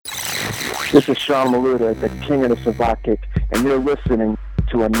This is Sean Maluta, the king of the Savate Kick, and you're listening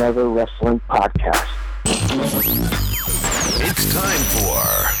to another wrestling podcast. It's time for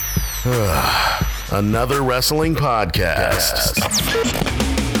another wrestling podcast.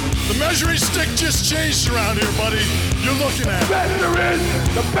 The measuring stick just changed around here, buddy. You're looking at the best there is,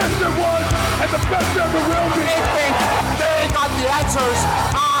 the best there was, and the best there ever will be. They got the answers.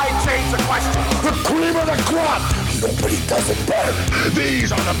 I change the question. The cream of the crop. Nobody does it better.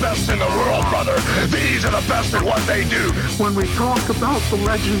 These are the best in the world, brother. These are the best at what they do. When we talk about the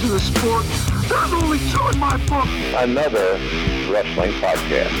legends of the sport, there's only two in my book. Another wrestling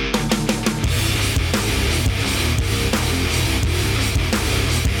podcast.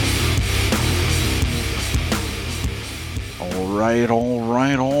 All right.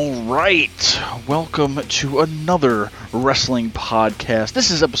 Welcome to another wrestling podcast.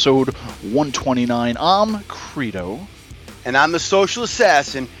 This is episode 129. I'm Credo. And I'm the social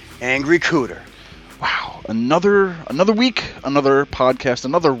assassin, Angry Cooter. Wow. Another week, another podcast,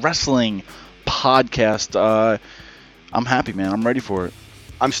 another wrestling podcast. I'm happy, man. I'm ready for it.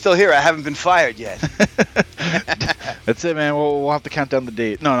 I'm still here. I haven't been fired yet. That's it, man. We'll have to count down the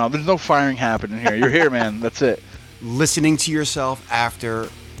date. No, there's no firing happening here. You're here, man. That's it. Listening to yourself after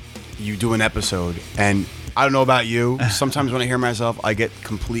you do an episode, and I don't know about you, sometimes when I hear myself, I get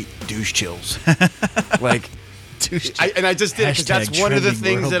complete douche chills. Like, I just did it because that's one of the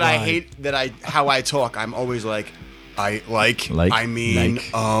things that I hate. How I talk. I'm always like, it's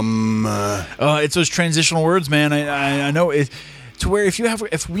those transitional words, man. I know it. To where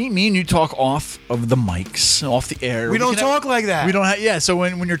if me and you talk off of the mics, off the air, we don't talk like that. We don't have, yeah. So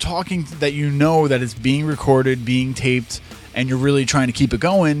when you're talking, that you know that it's being recorded, being taped, and you're really trying to keep it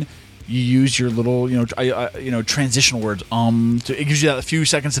going, you use your little, transitional words. It gives you that a few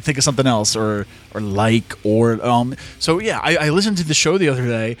seconds to think of something else, or. So yeah, I listened to the show the other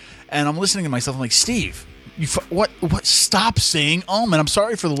day, and I'm listening to myself. I'm like, Steve, what? Stop saying And I'm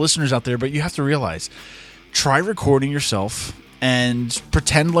sorry for the listeners out there, but you have to realize, try recording yourself. And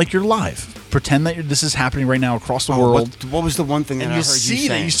pretend like you're live. Pretend that this is happening right now across the world. What was the one thing that I heard you say? saying?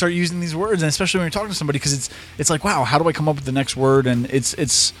 That you start using these words, and especially when you're talking to somebody, because it's like, wow, how do I come up with the next word? And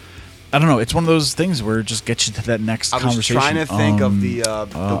it's I don't know. It's one of those things where it just gets you to that next conversation. I was trying to think of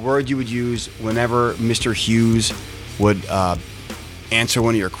the word you would use whenever Mr. Hughes would answer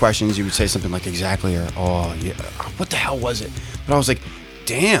one of your questions. You would say something like exactly or yeah. What the hell was it? But I was like,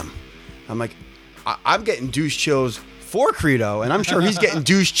 damn. I'm like, I'm getting douche chills for Credo, and I'm sure he's getting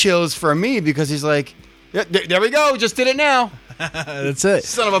douche chills for me because he's like, yeah, there we go, just did it now. That's it.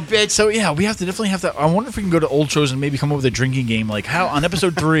 Son of a bitch. So yeah, we definitely have to. I wonder if we can go to old shows and maybe come up with a drinking game, like how on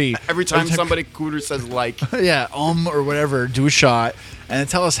episode 3. every time somebody Cooter says like, yeah, or whatever, do a shot and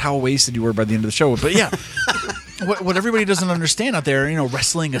tell us how wasted you were by the end of the show. But yeah, what everybody doesn't understand out there,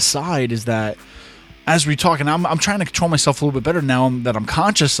 wrestling aside, is that as we talk, and I'm trying to control myself a little bit better now that I'm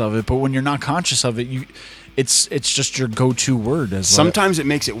conscious of it. But when you're not conscious of it, it's just your go-to word. Sometimes it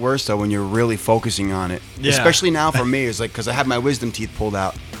makes it worse though when you're really focusing on it. Yeah. Especially now for me, it's like because I have my wisdom teeth pulled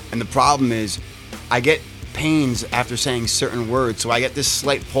out, and the problem is I get pains after saying certain words, so I get this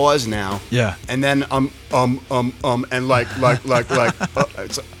slight pause now. Yeah. And then and like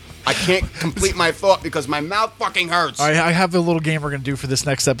it's. I can't complete my thought because my mouth fucking hurts. All right, I have a little game we're going to do for this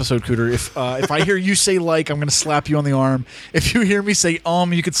next episode, Cooter. If I hear you say like, I'm going to slap you on the arm. If you hear me say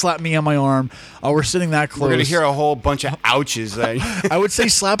you could slap me on my arm. We're sitting that close. We're going to hear a whole bunch of ouches. I would say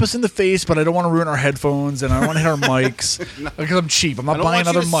slap us in the face, but I don't want to ruin our headphones, and I don't want to hit our mics because I'm cheap. I'm not buying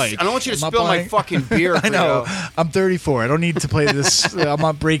another mic. I don't want you to spill my fucking beer. I know. I'm 34. I don't need to play this. I'm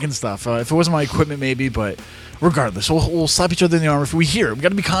not breaking stuff. If it wasn't my equipment, maybe, but... Regardless, we'll slap each other in the arm if we hear it. We got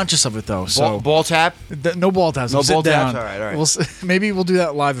to be conscious of it, though. So ball tap? No ball taps. No ball taps. All right. Maybe we'll do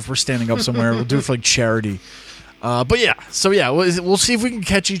that live if we're standing up somewhere. We'll do it for like charity. But yeah, we'll see if we can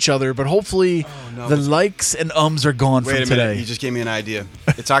catch each other. But hopefully, the likes and ums are gone from today. Wait a minute, you just gave me an idea.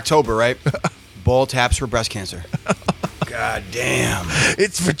 It's October, right? Ball taps for breast cancer. God damn!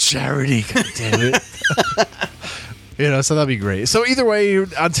 It's for charity. God damn it. So that'd be great. So either way,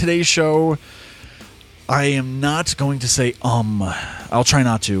 on today's show, I am not going to say I'll try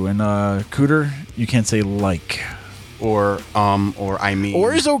not to. And Cooter, you can't say like. Or I mean.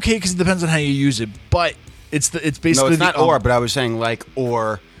 Or is okay because it depends on how you use it. But it's basically. No, it's not or, but I was saying like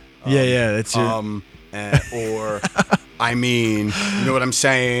or. Yeah, it's or I mean, you know what I'm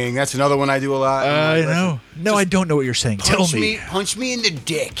saying? That's another one I do a lot. I know. No, I don't know what you're saying. Tell me. Punch me in the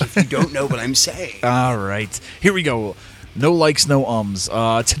dick if you don't know what I'm saying. All right. Here we go. No likes, no ums.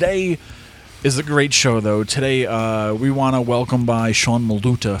 Today is a great show, though. Today, we want to welcome by Sean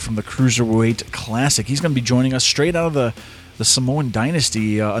Maluta from the Cruiserweight Classic. He's going to be joining us straight out of the the Samoan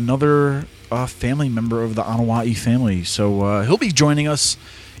dynasty, another family member of the Anawa'i family. So he'll be joining us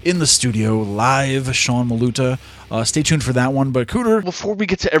in the studio live, Sean Maluta. Stay tuned for that one. But Cooter, before we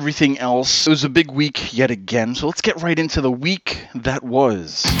get to everything else, it was a big week yet again. So let's get right into the week that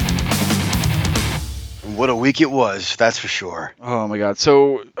was. What a week it was, that's for sure. Oh my God.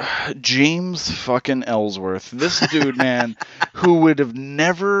 So James fucking Ellsworth, this dude, man, who would have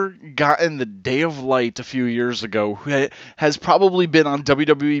never gotten the day of light a few years ago, who has probably been on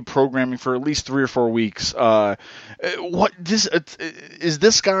WWE programming for at least 3 or 4 weeks. Is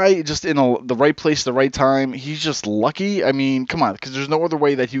this guy just in the right place, the right time? He's just lucky. I mean, come on, because there's no other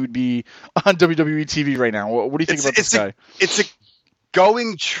way that he would be on WWE TV right now. What do you think about this guy? It's a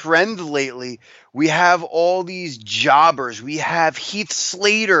going trend lately. We have all these jobbers. We have Heath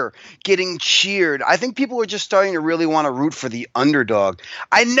Slater getting cheered. I think people are just starting to really want to root for the underdog.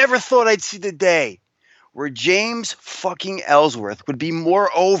 I never thought I'd see the day where James fucking Ellsworth would be more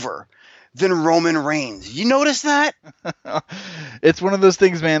over than Roman Reigns. You notice that? It's one of those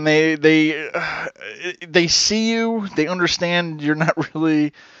things, man. They see you. They understand you're not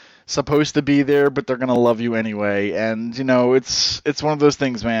really supposed to be there, but they're gonna love you anyway. And it's one of those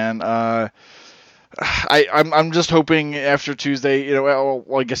things, man. I'm just hoping after Tuesday, well,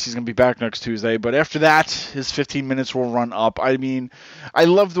 I guess he's gonna be back next Tuesday, but after that, his 15 minutes will run up. I mean, I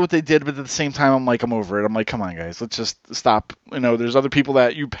loved what they did, but at the same time, I'm over it. I'm like, come on, guys, let's just stop. There's other people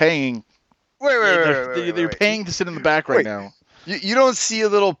that you're paying. They're paying to sit in the back right now. You don't see a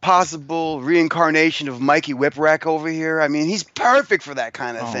little possible reincarnation of Mikey Whipwreck over here? I mean, he's perfect for that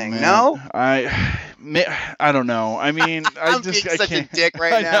kind of thing, man. No? I don't know. I mean, I such can't. a dick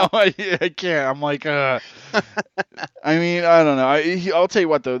right now. I can't. I'm like, I mean, I don't know. I'll tell you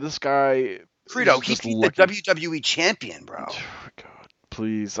what, though. This guy... Credo, he's the WWE champion, bro. Oh, God.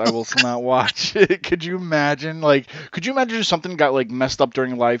 Please, I will not watch it. Could you imagine? Could you imagine if something got messed up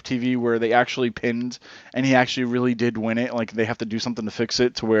during live TV where they actually pinned and he actually really did win it? They have to do something to fix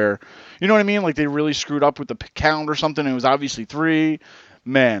it to where, you know what I mean? They really screwed up with the count or something. And it was obviously 3.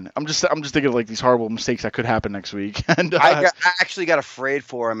 Man, I'm just thinking of these horrible mistakes that could happen next week. And I actually got afraid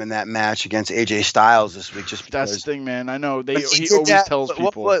for him in that match against AJ Styles this week. Just because. That's the thing, man. I know he always tells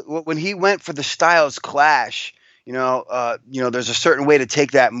people when he went for the Styles Clash. There's a certain way to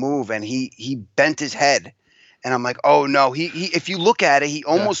take that move, and he bent his head, and I'm like, oh no, he if you look at it, he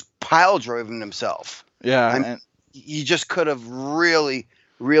almost pile drove himself. Yeah, he just could have really,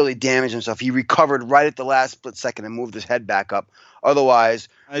 really damaged himself. He recovered right at the last split second and moved his head back up. Otherwise,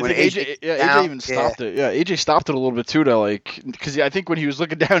 I think AJ even stopped it. Yeah, AJ stopped it a little bit too, because I think when he was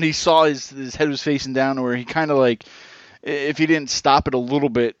looking down, he saw his head was facing down, where he kind of if he didn't stop it a little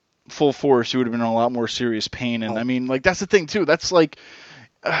bit full force, he would have been in a lot more serious pain. And I mean, that's the thing too. That's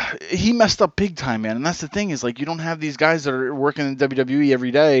he messed up big time, man. And that's the thing is you don't have these guys that are working in WWE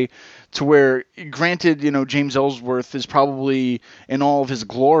every day to where, granted, James Ellsworth is probably in all of his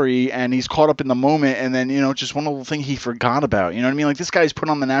glory and he's caught up in the moment. And then, just one little thing he forgot about, you know what I mean? This guy's put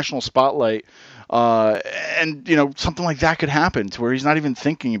on the national spotlight. And something like that could happen to where he's not even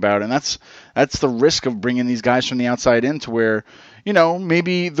thinking about it. And that's the risk of bringing these guys from the outside in to where,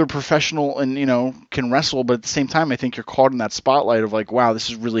 maybe they're professional and, can wrestle, but at the same time, I think you're caught in that spotlight of wow, this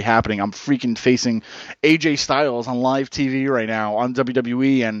is really happening. I'm freaking facing AJ Styles on live TV right now on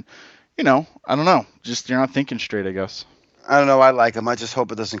WWE. And, I don't know, just you're not thinking straight, I guess. I don't know. I like him. I just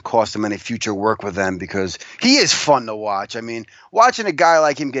hope it doesn't cost him any future work with them because he is fun to watch. I mean, watching a guy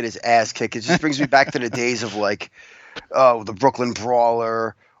like him get his ass kicked, it just brings me back to the days of the Brooklyn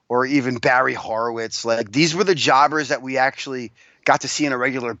Brawler or even Barry Horowitz. These were the jobbers that we actually got to see on a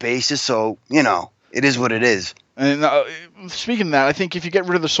regular basis. So, it is what it is. And speaking of that, I think if you get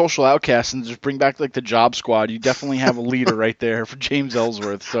rid of the social outcasts and just bring back the job squad, you definitely have a leader right there for James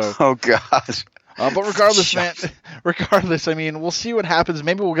Ellsworth. So, oh gosh. But regardless, man, I mean, we'll see what happens.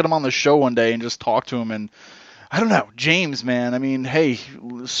 Maybe we'll get him on the show one day and just talk to him. And I don't know, James, man. I mean, hey,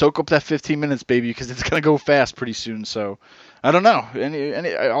 soak up that 15 minutes, baby, because it's gonna go fast pretty soon. So I don't know.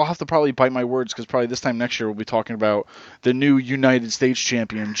 I'll have to probably bite my words because probably this time next year we'll be talking about the new United States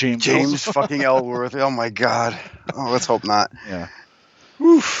champion, James fucking Ellsworth. Oh my God. Oh, let's hope not. Yeah.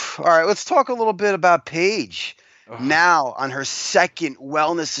 Oof. All right, let's talk a little bit about Paige. Now on her second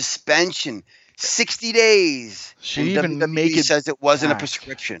wellness suspension. 60 days. She even make it says it wasn't a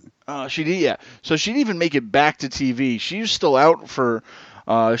prescription. She did, yeah. So she didn't even make it back to TV. She was still out for.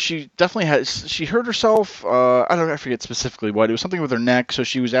 She definitely has. She hurt herself. I forget specifically what. It was something with her neck, so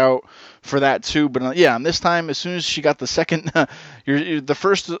she was out for that too. But yeah, and this time, as soon as she got the second, the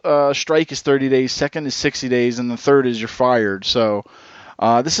first strike is 30 days, second is 60 days, and the third is you're fired. So.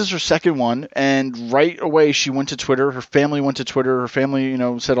 This is her second one, and right away she went to Twitter. Her family went to Twitter. Her family,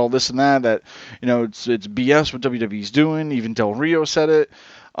 said all this and that it's BS what WWE's doing. Even Del Rio said it.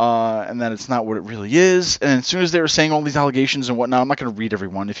 And that it's not what it really is. And as soon as they were saying all these allegations and whatnot, I'm not going to read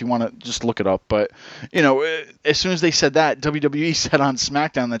everyone. If you want to just look it up. But, as soon as they said that, WWE said on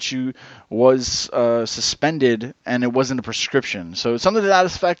SmackDown that she was suspended and it wasn't a prescription. So it's something to that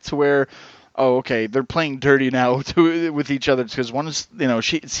effect to where, oh, okay, they're playing dirty now with each other. Because one is,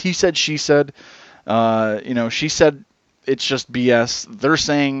 he said, she said, she said, it's just BS. They're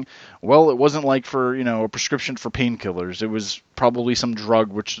saying, well, it wasn't like for, a prescription for painkillers. It was probably some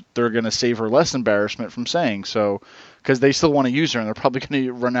drug, which they're going to save her less embarrassment from saying. So, because they still want to use her, and they're probably going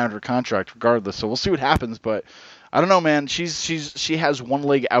to run out her contract regardless. So we'll see what happens. But I don't know, man. She has one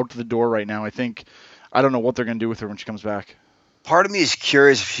leg out the door right now. I don't know what they're going to do with her when she comes back. Part of me is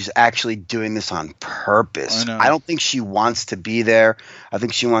curious if she's actually doing this on purpose. I don't think she wants to be there. I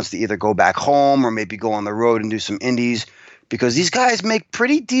think she wants to either go back home or maybe go on the road and do some indies, because these guys make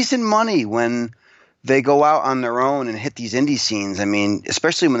pretty decent money when they go out on their own and hit these indie scenes. I mean,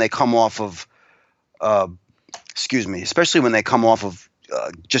 especially when they come off of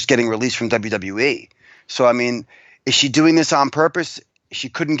just getting released from WWE. So, I mean, is she doing this on purpose? She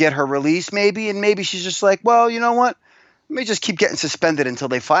couldn't get her release maybe, and maybe she's just like, well, you know what? Let me just keep getting suspended until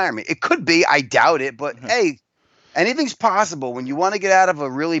they fire me. It could be. I doubt it. But, hey, anything's possible. When you want to get out of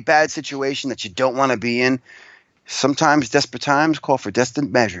a really bad situation that you don't want to be in, sometimes desperate times call for desperate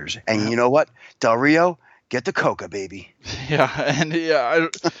measures. And you know what? Del Rio, get the coca, baby. I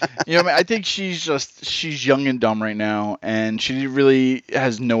think she's young and dumb right now, and she really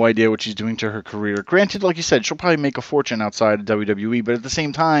has no idea what she's doing to her career. Granted, like you said, she'll probably make a fortune outside of WWE, but at the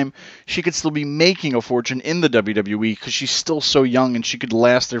same time, she could still be making a fortune in the WWE because she's still so young and she could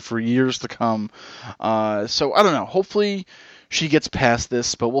last there for years to come. So I don't know. Hopefully she gets past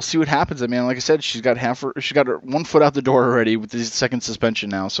this, but we'll see what happens. I mean, like I said, she's got her 1 foot out the door already with the second suspension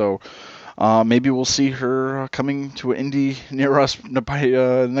now. So maybe we'll see her coming to an indie near us by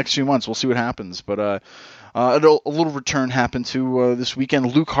the next few months. We'll see what happens. But a little return happened to this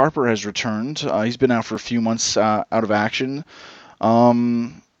weekend. Luke Harper has returned. He's been out for a few months out of action. Now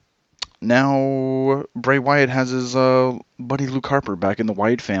Bray Wyatt has his buddy Luke Harper back in the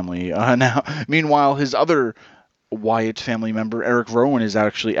Wyatt family. Meanwhile, his other Wyatt family member, Eric Rowan, is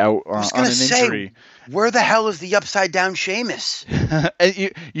actually out on an injury. Where the hell is the upside down Sheamus?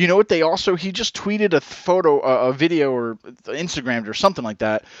 And you know what? He just tweeted a video or Instagrammed or something like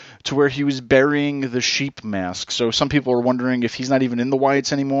that to where he was burying the sheep mask. So some people are wondering if he's not even in the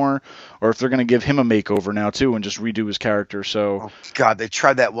Wyatts anymore, or if they're going to give him a makeover now too and just redo his character. So, oh God, they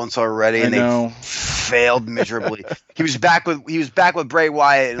tried that once already and they failed miserably. He was back with Bray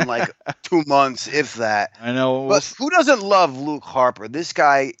Wyatt in like 2 months, if that. I know. But who doesn't love Luke Harper? This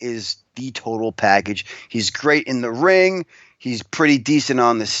guy is the total package. He's great in the ring. He's pretty decent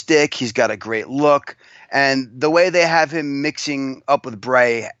on the stick. He's got a great look. And the way they have him mixing up with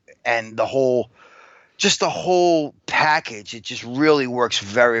Bray and the whole package, it just really works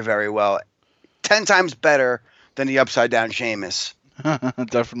very, very well. 10 times better than the upside down Sheamus.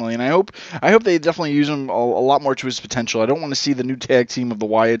 Definitely, and I hope they definitely use him a lot more to his potential. I don't want to see the new tag team of the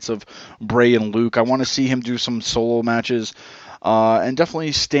Wyatts of Bray and Luke. I want to see him do some solo matches and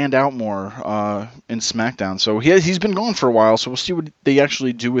definitely stand out more in SmackDown. So he's been gone for a while, so we'll see what they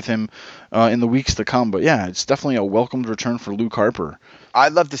actually do with him in the weeks to come. But yeah, it's definitely a welcomed return for Luke Harper.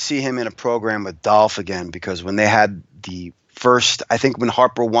 I'd love to see him in a program with Dolph again, because when they had the first, I think when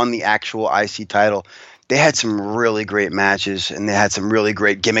Harper won the actual IC title, they had some really great matches, and they had some really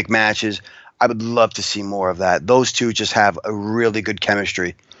great gimmick matches. I would love to see more of that. Those two just have a really good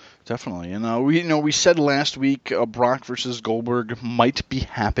chemistry. Definitely, and we said last week Brock versus Goldberg might be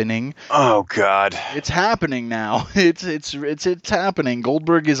happening. Oh God, it's happening now. It's happening.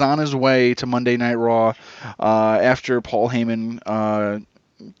 Goldberg is on his way to Monday Night Raw after Paul Heyman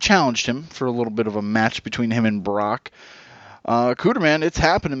challenged him for a little bit of a match between him and Brock. Cooter, man, it's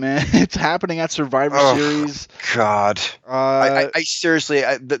happening, man. It's happening at Survivor Series. God, I seriously,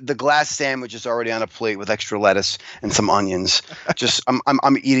 the glass sandwich is already on a plate with extra lettuce and some onions. Just,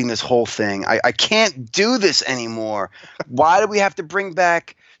 I'm eating this whole thing. I can't do this anymore. Why do we have to bring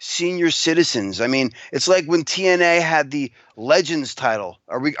back senior citizens? I mean, it's like when TNA had the Legends title.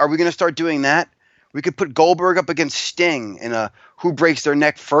 Are we going to start doing that? We could put Goldberg up against Sting in a who breaks their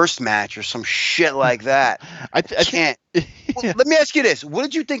neck first match or some shit like that. I can't. Well, let me ask you this. What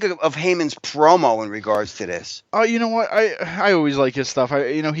did you think of Heyman's promo in regards to this? Oh, you know what? I always like his stuff.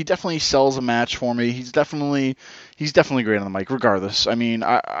 He definitely sells a match for me. He's definitely great on the mic regardless. I mean,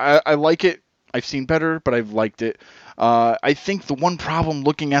 I like it. I've seen better, but I've liked it. I think the one problem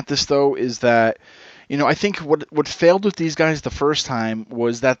looking at this, though, is that, I think what failed with these guys the first time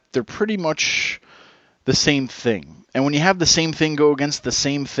was that they're pretty much the same thing. And when you have the same thing go against the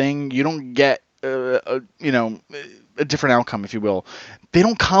same thing, you don't get, a different outcome, if you will. They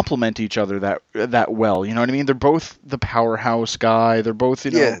don't complement each other that well. You know what I mean? They're both the powerhouse guy. They're both,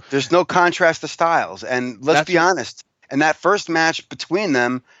 Yeah, there's no contrast to styles. And let's be honest, in that first match between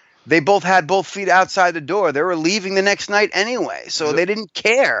them, they both had both feet outside the door. They were leaving the next night anyway, so they didn't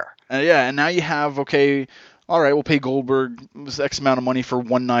care. And now you have, okay, all right, we'll pay Goldberg this X amount of money for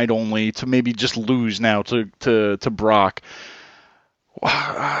one night only to maybe just lose now to Brock.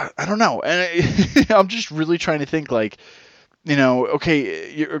 I don't know. And I'm just really trying to think, like,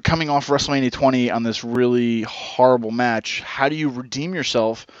 okay, you're coming off WrestleMania 20 on this really horrible match. How do you redeem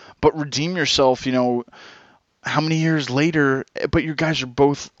yourself? But redeem yourself, how many years later? But you guys are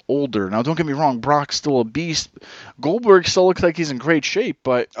both older. Now, don't get me wrong. Brock's still a beast. Goldberg still looks like he's in great shape,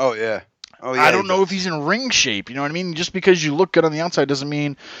 but I don't know if he's in ring shape. You know what I mean? Just because you look good on the outside doesn't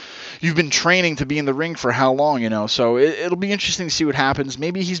mean you've been training to be in the ring for how long, So it'll be interesting to see what happens.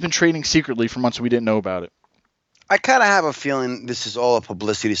 Maybe he's been training secretly for months we didn't know about it. I kind of have a feeling this is all a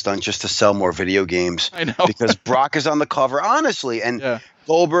publicity stunt just to sell more video games. I know. Because Brock is on the cover, honestly. And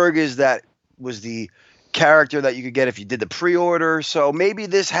Goldberg was the character that you could get if you did the pre-order. So maybe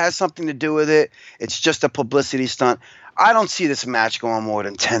this has something to do with it. It's just a publicity stunt. I don't see this match going more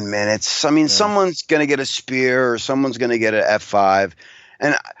than 10 minutes. I mean, someone's going to get a spear or someone's going to get an F5.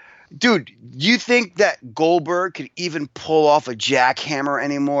 And, dude, you think that Goldberg could even pull off a jackhammer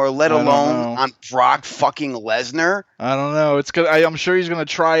anymore, let alone on Brock fucking Lesnar? I don't know. I'm sure he's going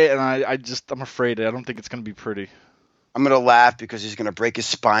to try it, and I'm afraid. I don't think it's going to be pretty. I'm going to laugh because he's going to break his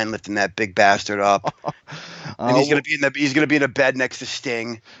spine lifting that big bastard up. And he's going to be in a bed next to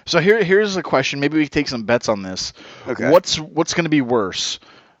Sting. So here's a question. Maybe we can take some bets on this. Okay. What's going to be worse?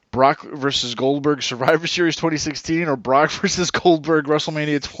 Brock versus Goldberg Survivor Series 2016 or Brock versus Goldberg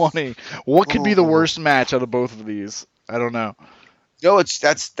WrestleMania 20? What could be the worst match out of both of these? I don't know. No,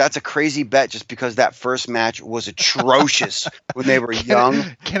 that's a crazy bet just because that first match was atrocious when they were young.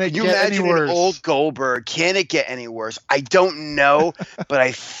 Can it get any worse? An old Goldberg? Can it get any worse? I don't know, but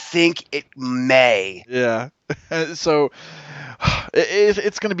I think it may. Yeah. So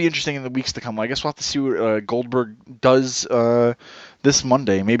it's going to be interesting in the weeks to come. I guess we'll have to see what Goldberg does this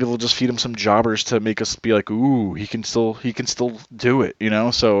Monday. Maybe they'll just feed him some jobbers to make us be like, ooh, he can still do it,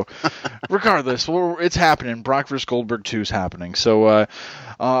 So regardless, it's happening. Brock vs. Goldberg 2 is happening. So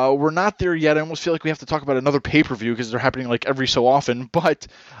we're not there yet. I almost feel like we have to talk about another pay-per-view because they're happening like every so often. But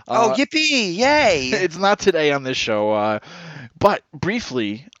yippee! Yay! It's not today on this show. But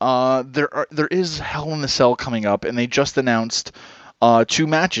briefly, there is Hell in a Cell coming up, and they just announced 2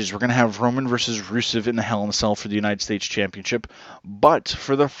 matches. We're going to have Roman versus Rusev in the Hell in a Cell for the United States Championship. But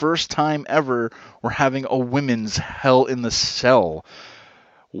for the first time ever, we're having a women's Hell in the Cell.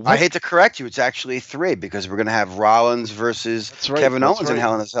 I hate to correct you. It's actually 3 because we're going to have Rollins versus Kevin Owens in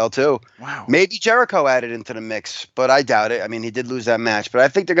Hell in a Cell too. Wow. Maybe Jericho added into the mix, but I doubt it. I mean, he did lose that match, but I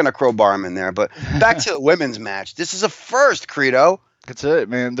think they're going to crowbar him in there. But back to the women's match. This is a first, Credo. That's it,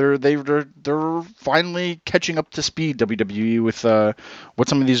 man. They're finally catching up to speed, WWE, with what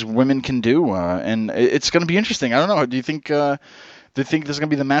some of these women can do, and it's going to be interesting. I don't know. Do you think this is going to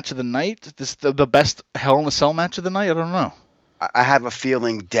be the match of the night? The best Hell in a Cell match of the night? I don't know. I have a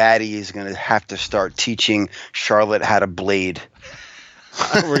feeling Daddy is going to have to start teaching Charlotte how to blade.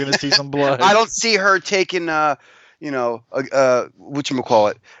 We're going to see some blood. I don't see her taking,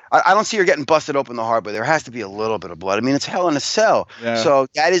 whatchamacallit. I don't see her getting busted open the hard, but there has to be a little bit of blood. I mean, it's Hell in a Cell. Yeah. So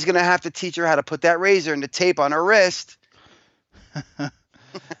Daddy's going to have to teach her how to put that razor and the tape on her wrist.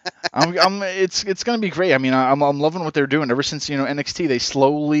 It's going to be great. I mean, I'm loving what they're doing. Ever since NXT, they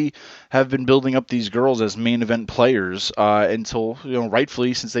slowly have been building up these girls as main event players until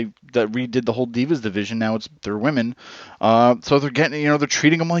rightfully, since they redid the whole Divas division, now they're women. So they're getting they're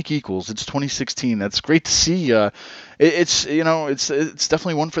treating them like equals. It's 2016. That's great to see. It's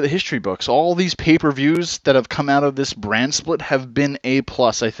definitely one for the history books. All these pay-per-views that have come out of this brand split have been A+.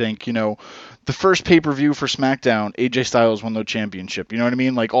 I think the first pay-per-view for SmackDown, AJ Styles won the championship. You know what I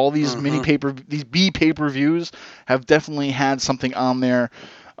mean? Like all these these B pay-per-views have definitely had something on there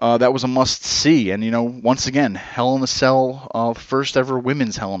that was a must-see. And once again, Hell in a Cell, first ever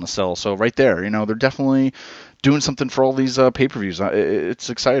women's Hell in a Cell. So right there, they're definitely doing something for all these pay-per-views.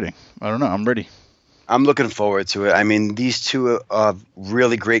 It's exciting. I don't know. I'm ready. I'm looking forward to it. I mean, these two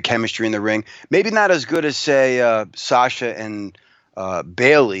really great chemistry in the ring. Maybe not as good as, say, Sasha and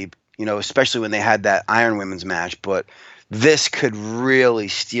Bayley, especially when they had that Iron Women's match. But this could really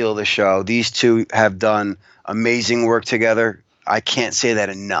steal the show. These two have done amazing work together. I can't say that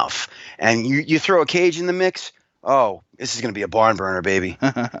enough. And you throw a Cage in the mix, oh, this is going to be a barn burner, baby.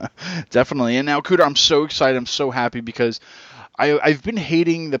 Definitely. And now, Cooter, I'm so excited. I'm so happy because I've been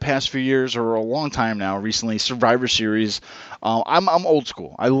hating the past few years, or a long time now, recently, Survivor Series. I'm old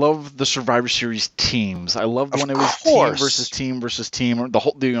school. I love the Survivor Series teams. I loved when it was team versus team, or the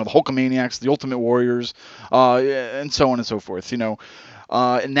Hulkamaniacs, the Ultimate Warriors, and so on and so forth.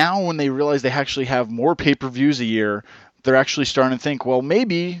 And now when they realize they actually have more pay-per-views a year, they're actually starting to think, well,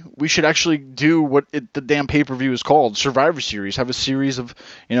 maybe we should actually do what the damn pay-per-view is called, Survivor Series, have a series of,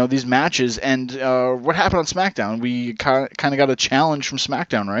 these matches. And what happened on SmackDown? We kind of got a challenge from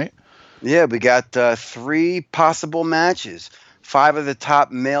SmackDown, right? Yeah, we got 3 possible matches. 5 of the top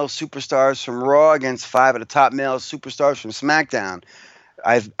male superstars from Raw against 5 of the top male superstars from SmackDown.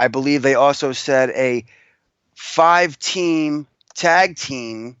 I believe they also said a 5-team tag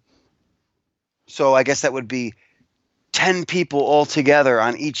team. So I guess that would be 10 people all together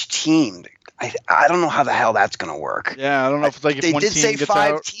on each team. I don't know how the hell that's going to work. Yeah, I don't know if they one did team say gets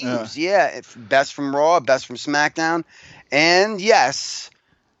 5 out. teams. Yeah, best from Raw, best from SmackDown. And yes,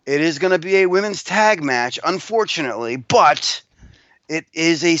 it is going to be a women's tag match, unfortunately, but it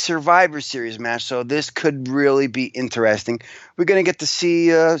is a Survivor Series match, so this could really be interesting. We're going to get to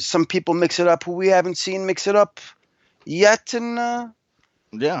see some people mix it up who we haven't seen mix it up yet, and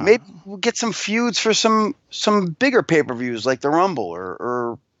yeah, maybe we'll get some feuds for some bigger pay-per-views like the Rumble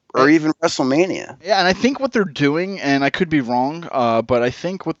or even WrestleMania. Yeah, and I think what they're doing, and I could be wrong, but I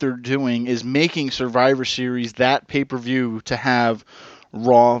think what they're doing is making Survivor Series that pay-per-view to have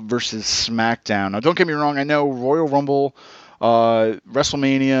Raw versus SmackDown. Now, don't get me wrong. I know Royal Rumble,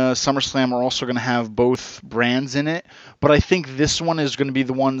 WrestleMania, SummerSlam are also going to have both brands in it, but I think this one is going to be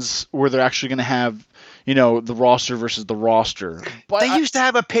the ones where they're actually going to have, the roster versus the roster. But they used to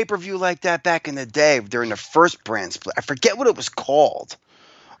have a pay-per-view like that back in the day during the first brand split. I forget what it was called.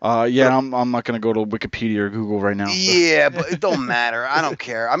 I'm not going to go to Wikipedia or Google right now. So. Yeah, but it don't matter. I don't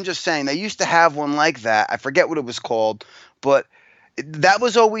care. I'm just saying they used to have one like that. I forget what it was called, but that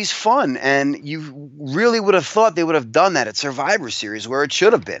was always fun, and you really would have thought they would have done that at Survivor Series where it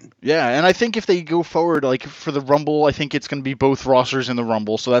should have been. Yeah, and I think if they go forward, like for the Rumble, I think it's going to be both rosters in the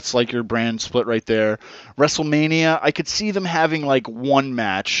Rumble, so that's like your brand split right there. WrestleMania, I could see them having like one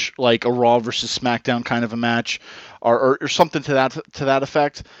match, like a Raw versus SmackDown kind of a match, or something to that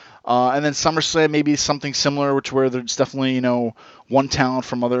effect. And then SummerSlam, maybe something similar, to where there's definitely, one talent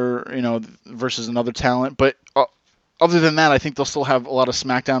from other, versus another talent, but other than that, I think they'll still have a lot of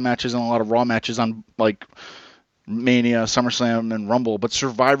SmackDown matches and a lot of Raw matches on like Mania, SummerSlam, and Rumble. But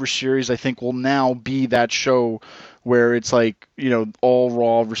Survivor Series, I think, will now be that show where it's like, all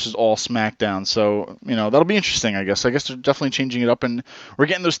Raw versus all SmackDown. So, that'll be interesting, I guess. I guess they're definitely changing it up, and we're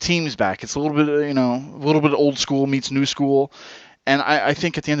getting those teams back. It's a little bit, a little bit old school meets new school. And I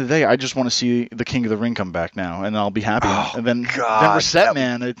think at the end of the day, I just want to see the King of the Ring come back now, and I'll be happy. And then we're set,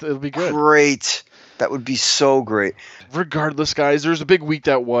 man. It'll be good. Great. That would be so great. Regardless, guys, there's a big week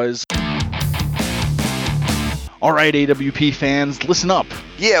that was. All right, AWP fans, listen up.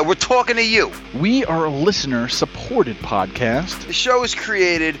 Yeah, we're talking to you. We are a listener-supported podcast. The show is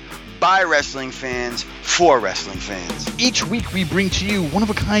created by wrestling fans for wrestling fans. Each week, we bring to you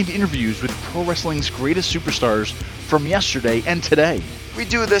one-of-a-kind interviews with pro wrestling's greatest superstars from yesterday and today. We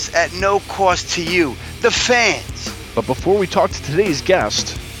do this at no cost to you, the fans. But before we talk to today's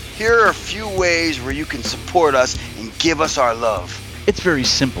guest, here are a few ways where you can support us and give us our love. It's very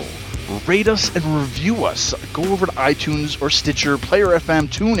simple. Rate us and review us. Go over to iTunes or Stitcher, Player FM,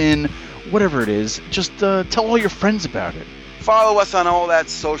 TuneIn, whatever it is. Just tell all your friends about it. Follow us on all that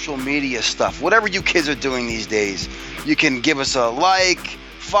social media stuff. Whatever you kids are doing these days. You can give us a like,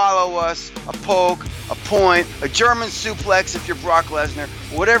 follow us, a poke, a point, a German suplex if you're Brock Lesnar,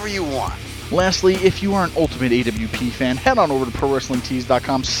 whatever you want. Lastly, if you are an ultimate AWP fan, head on over to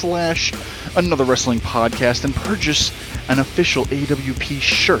ProWrestlingTees.com/Another Wrestling Podcast and purchase an official AWP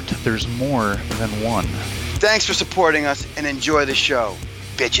shirt. There's more than one. Thanks for supporting us and enjoy the show,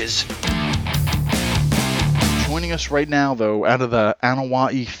 bitches. Joining us right now, though, out of the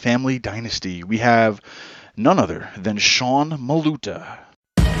Anoa'i family dynasty, we have none other than Sean Maluta.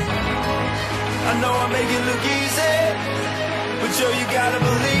 I know I make it look easy, but yo, you gotta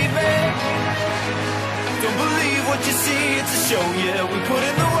believe me. Don't believe what you see, it's a show, yeah, we put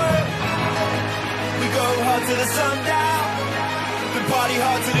in the work. We go hard to the sundown, we party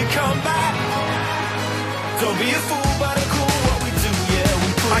hard till they come back. Don't be a fool, but a cool what we do, yeah,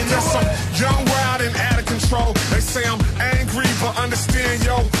 we put in the work. I'm young, wild, and out of control. They say I'm angry, but understand,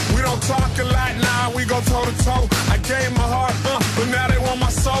 yo, we don't talk a lot now, we go toe to toe. I gave my heart, but now they want my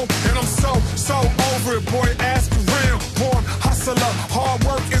soul. And I'm so over it, boy, ask around. Born hustler, hard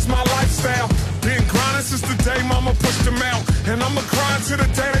work is my lifestyle. Been grinding since the day mama pushed them out. And I'ma grind till the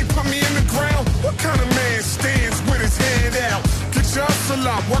day they put me in the ground. What kind of man stands with his hand out? Get your hustle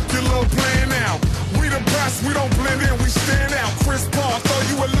up, work your little plan out. We the best, we don't blend in, we stand out. Chris Paul, throw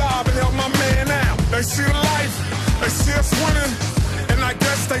you a lob and help my man out. They see the life, they see us winning, and I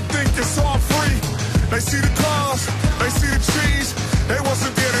guess they think it's all free. They see the cars, they see the trees. They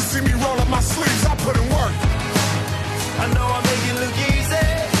wasn't there to see me roll up my sleeves. I put in work. I know I make it look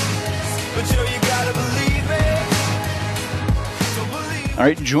easy, but yo, you gotta believe it. So believe. All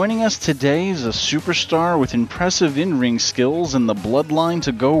right, joining us today is a superstar with impressive in-ring skills and the bloodline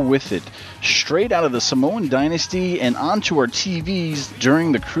to go with it. Straight out of the Samoan Dynasty and onto our TVs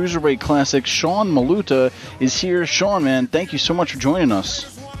during the Cruiserweight Classic, Sean Maluta is here. Sean, man, thank you so much for joining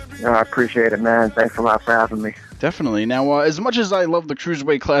us. I appreciate it, man. Thanks a lot for having me. Definitely. Now, as much as I love the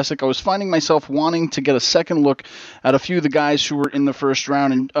Cruiserweight Classic, I was finding myself wanting to get a second look at a few of the guys who were in the first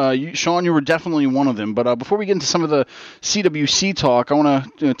round. And Sean, you were definitely one of them. But before we get into some of the CWC talk, I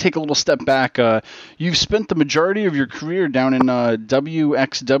want to take a little step back. You've spent the majority of your career down in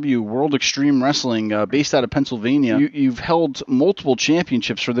WXW, World Extreme Wrestling, based out of Pennsylvania. You've held multiple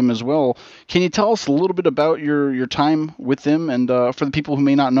championships for them as well. Can you tell us a little bit about your time with them and for the people who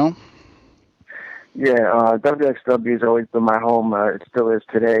may not know? Yeah, WXW has always been my home. It still is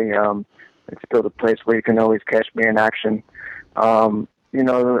today. It's still the place where you can always catch me in action. You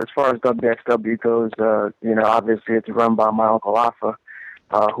know, as far as WXW goes, you know, obviously it's run by my Uncle Alpha,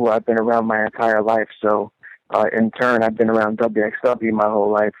 who I've been around my entire life. So, in turn, I've been around WXW my whole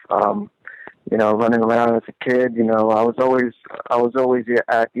life. You know, running around as a kid, you know, I was always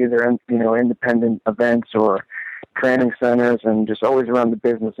at either, you know, independent events or training centers and just always around the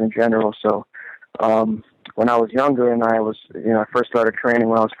business in general. So, when I was younger and I first started training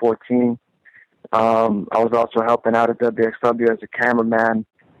when I was 14, I was also helping out at WXW as a cameraman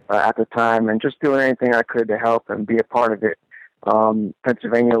at the time and just doing anything I could to help and be a part of it.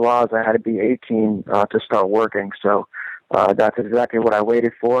 Pennsylvania laws, I had to be 18 to start working, so that's exactly what I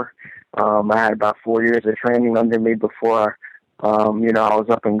waited for. I had about 4 years of training under me before, you know, I was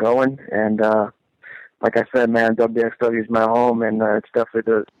up and going. And like I said, man, WXW is my home, and it's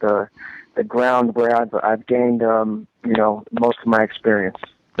definitely the ground where I've gained, you know, most of my experience.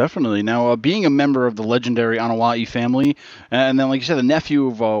 Definitely. Now, being a member of the legendary Anawai family, and then, like you said, the nephew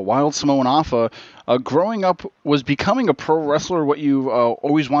of Wild Samoan Alpha, growing up, was becoming a pro wrestler what you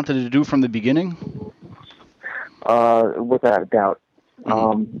always wanted to do from the beginning? Without a doubt.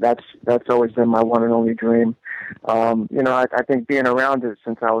 That's always been my one and only dream. You know, I think being around it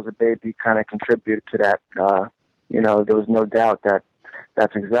since I was a baby kind of contributed to that. You know, there was no doubt that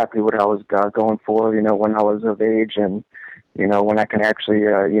that's exactly what I was going for, you know, when I was of age and, you know, when I can actually,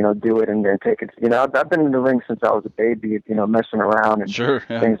 you know, do it and then take it. You know, I've been in the ring since I was a baby, you know, messing around and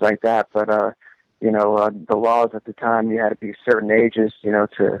things like that. But, you know, the laws at the time, you had to be certain ages, you know,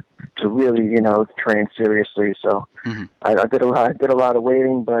 to really, you know, train seriously. So I did a lot of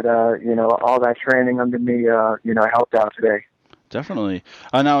waiting, but, you know, all that training under me, you know, helped out today. Definitely.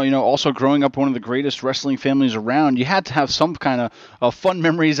 Now, you know, also growing up one of the greatest wrestling families around, you had to have some kind of fun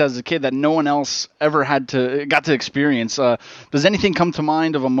memories as a kid that no one else ever got to experience. Does anything come to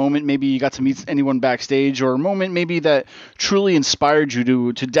mind of a moment maybe you got to meet anyone backstage, or a moment maybe that truly inspired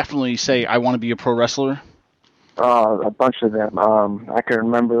you to definitely say, I want to be a pro wrestler? A bunch of them. I can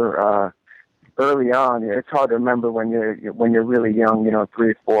remember early on. It's hard to remember when you're really young, you know,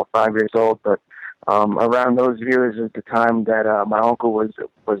 3, 4, 5 years old, but around those years is the time that my uncle was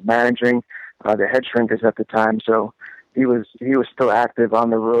managing the Head Shrinkers at the time. So he was still active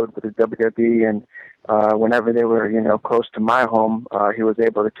on the road with the WWE, and whenever they were, you know, close to my home, he was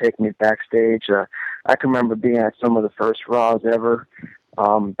able to take me backstage. I can remember being at some of the first Raws ever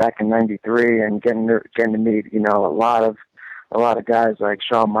back in '93 and getting to meet, you know, a lot of guys like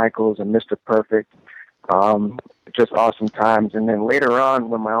Shawn Michaels and Mr. Perfect. Just awesome times. And then later on,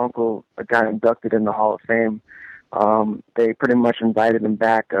 when my uncle got inducted in the Hall of Fame, they pretty much invited him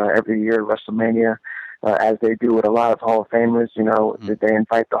back every year at WrestleMania, as they do with a lot of Hall of Famers. You know, they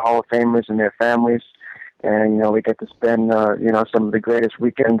invite the Hall of Famers and their families, and, you know, we get to spend, you know, some of the greatest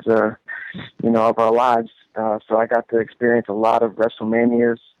weekends, you know, of our lives. So I got to experience a lot of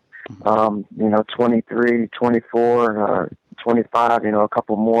WrestleManias, you know, 23, 24, 25, you know, a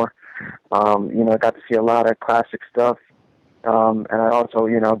couple more. You know, I got to see a lot of classic stuff. And I also,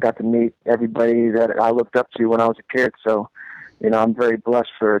 you know, got to meet everybody that I looked up to when I was a kid. So, I'm very blessed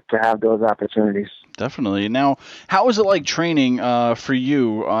to have those opportunities. Definitely. Now, how was it like training for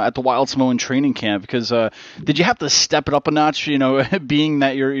you at the Wild Samoan training camp? Because did you have to step it up a notch? Being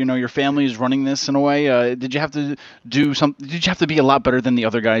that your family is running this in a way, did you have to do something? Did you have to be a lot better than the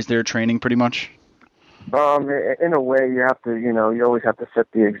other guys there training, pretty much? In a way, you have to. You always have to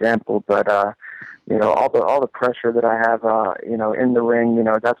set the example. But all the pressure that I have, in the ring,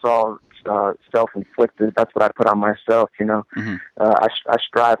 that's all self-inflicted. That's what I put on myself. Mm-hmm. I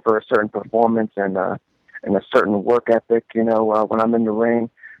strive for a certain performance and a certain work ethic. When I'm in the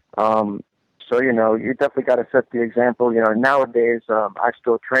ring. So you definitely got to set the example. Nowadays, I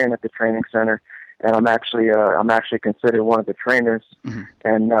still train at the training center, and I'm actually considered one of the trainers. Mm-hmm.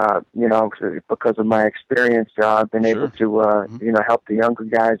 And because of my experience, I've been able to help the younger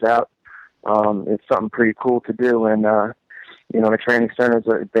guys out. It's something pretty cool to do, and the training centers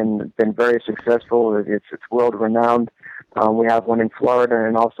have been very successful. It's world renowned. We have one in Florida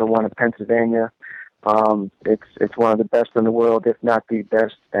and also one in Pennsylvania. It's one of the best in the world, if not the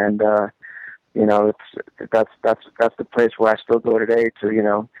best. And that's the place where I still go today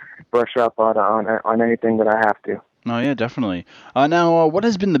to brush up on anything that I have to. Oh, yeah, definitely. Now, what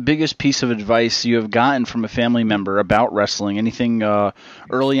has been the biggest piece of advice you have gotten from a family member about wrestling? Anything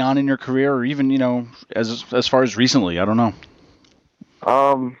early on in your career, or even as far as recently? I don't know.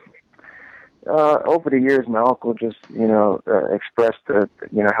 Over the years, my uncle just expressed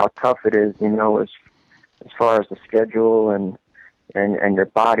how tough it is, as far as the schedule and your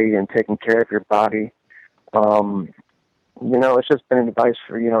body and taking care of your body. It's just been advice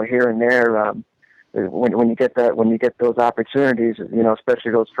for here and there. When you get those opportunities,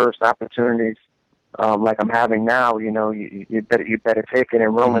 especially those first opportunities, like I'm having now, you better take it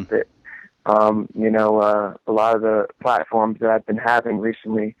and run with it. A lot of the platforms that I've been having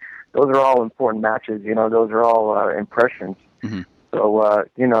recently, those are all important matches. Those are all impressions. Mm-hmm. So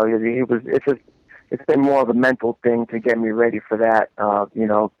it's been more of a mental thing to get me ready for that.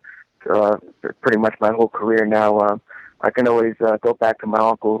 Pretty much my whole career now. I can always go back to my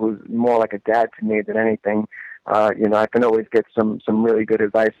uncle, who's more like a dad to me than anything. I can always get some really good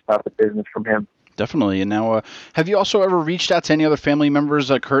advice about the business from him. Definitely. And now, have you also ever reached out to any other family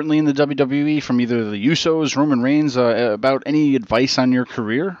members currently in the WWE, from either the Usos, Roman Reigns, about any advice on your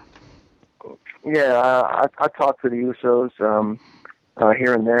career? Yeah, I talked to the Usos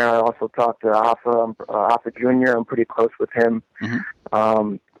here and there. I also talked to Alpha Jr. I'm pretty close with him.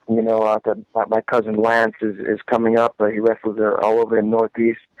 Mm-hmm. My cousin Lance is coming up. He wrestles all over the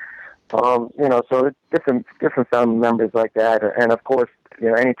Northeast. So it's different family members like that. And of course,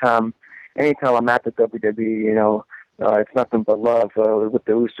 anytime I'm at the WWE, it's nothing but love with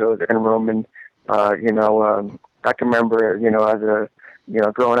the Usos and Roman. I can remember, as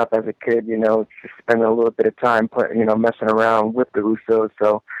growing up as a kid, just spending a little bit of time, messing around with the Usos.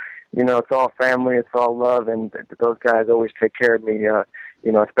 So, it's all family, it's all love, and those guys always take care of me.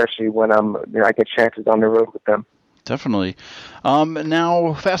 Especially when I get chances on the road with them. Definitely.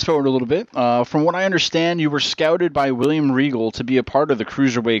 Now, fast forward a little bit. From what I understand, you were scouted by William Regal to be a part of the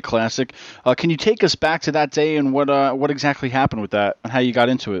Cruiserweight Classic. Can you take us back to that day and what exactly happened with that and how you got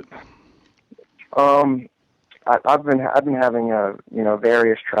into it? I've been having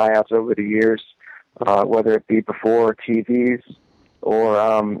various tryouts over the years, whether it be before TVs or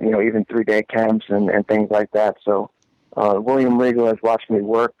even 3-day camps and things like that. So. William Regal has watched me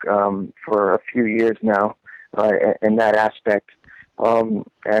work for a few years now in that aspect, and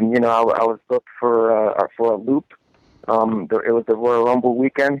I was booked for a loop. It was the Royal Rumble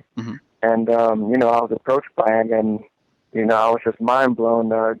weekend, mm-hmm. and I was approached by him, and I was just mind blown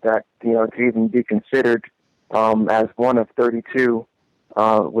that to even be considered as one of 32,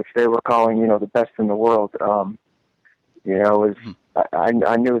 which they were calling the best in the world. Was I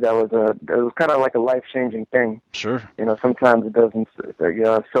knew that it was kind of like a life-changing thing. Sure. Sometimes it doesn't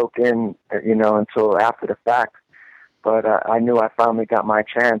soak in, until after the fact. But I knew I finally got my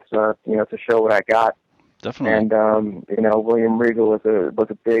chance, to show what I got. Definitely. And William Regal was a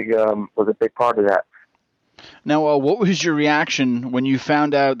big part of that. Now, what was your reaction when you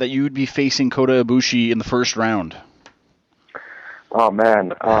found out that you would be facing Kota Ibushi in the first round? Oh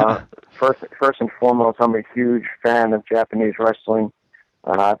man. First and foremost, I'm a huge fan of Japanese wrestling.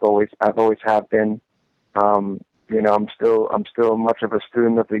 I've always have been. I'm still much of a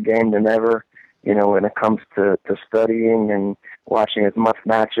student of the game than ever. When it comes to studying and watching as much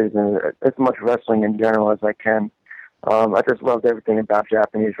matches and as much wrestling in general as I can. I just loved everything about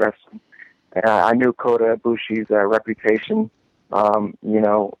Japanese wrestling. And I knew Kota Ibushi's reputation. Going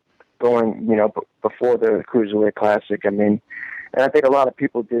before the Cruiserweight Classic. I mean. And I think a lot of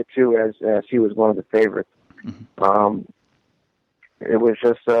people did too, as he was one of the favorites. Mm-hmm. it was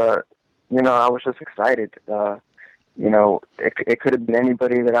just, I was just excited. It could have been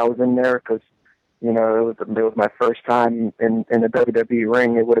anybody that I was in there because, it was my first time in the WWE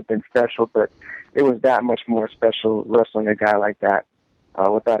ring. It would have been special, but it was that much more special wrestling a guy like that,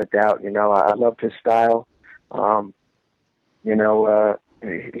 without a doubt. I loved his style.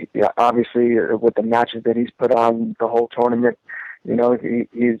 Obviously with the matches that he's put on the whole tournament,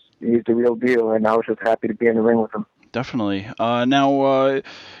 he's the real deal, and I was just happy to be in the ring with him. Definitely. Now,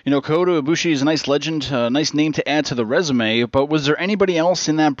 Kota Ibushi is a nice legend, a nice name to add to the resume, but was there anybody else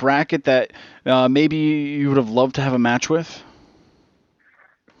in that bracket that maybe you would have loved to have a match with?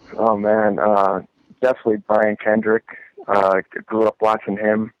 Oh, man. Definitely Brian Kendrick. Grew up watching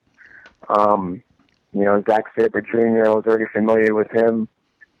him. Zack Sabre Jr., I was already familiar with him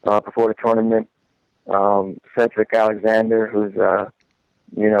before the tournament. Cedric Alexander, who's,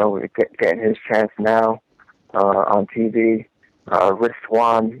 getting his chance now. On TV, Rich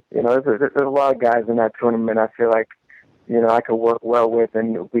Swann, there's a lot of guys in that tournament I feel like, I could work well with,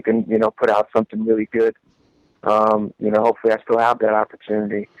 and we can, put out something really good. Hopefully I still have that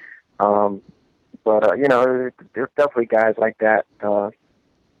opportunity. There's definitely guys like that,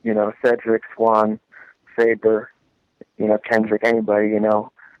 Cedric, Swann, Sabre, Kendrick, anybody,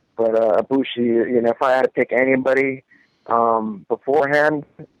 but Ibushi, if I had to pick anybody beforehand,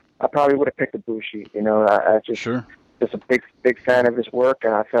 I probably would have picked Ibushi. I just a big fan of his work,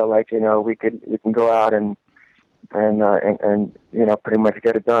 and I felt like we can go out and pretty much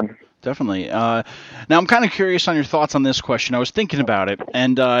get it done. Definitely. Now, I'm kind of curious on your thoughts on this question. I was thinking about it,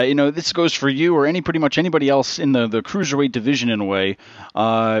 and this goes for you or pretty much anybody else in the cruiserweight division in a way.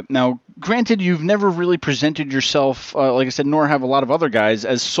 Now, granted, you've never really presented yourself, like I said, nor have a lot of other guys,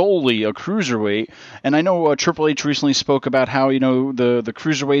 as solely a cruiserweight. And I know Triple H recently spoke about how the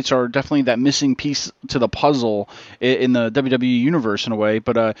cruiserweights are definitely that missing piece to the puzzle in the WWE universe in a way.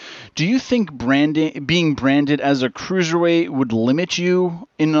 But do you think being branded as a cruiserweight would limit you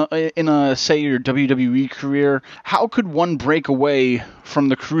in say your WWE career? How could one break away from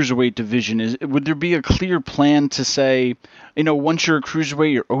the cruiserweight division? Would there be a clear plan to say, once you're a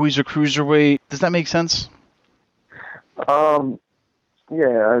cruiserweight, you're always a cruiserweight? Does that make sense? Yeah.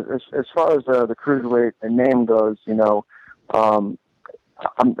 As far as the cruiserweight name goes, I'm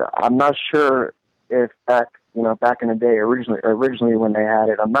not sure if back in the day, originally when they had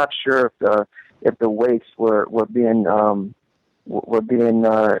it, I'm not sure if the weights were being what's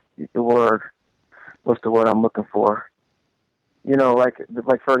the word I'm looking for?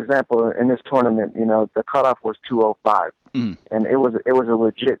 Like for example, in this tournament, the cutoff was 205, and it was a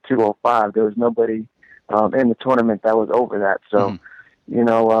legit 205. There was nobody in the tournament that was over that. So,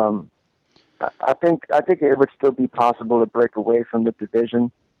 I think it would still be possible to break away from the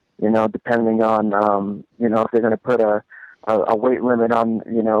division, depending on if they're going to put a weight limit on,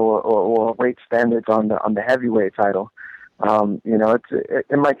 or weight standards on the heavyweight title.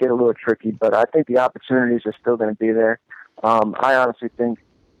 It might get a little tricky, but I think the opportunities are still going to be there. I honestly think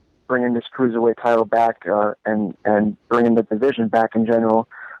bringing this cruiserweight title back and bringing the division back in general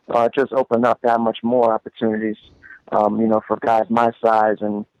just opened up that much more opportunities, for guys my size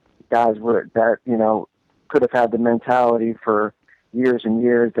and guys that could have had the mentality for years and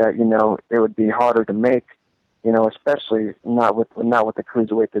years that it would be harder to make. Especially not with the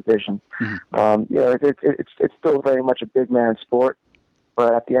cruiserweight division. It's still very much a big man sport,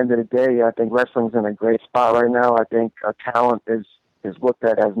 but at the end of the day, I think wrestling's in a great spot right now. I think talent is looked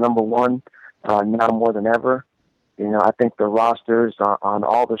at as number one now more than ever. I think the rosters on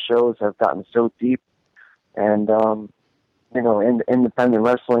all the shows have gotten so deep, and independent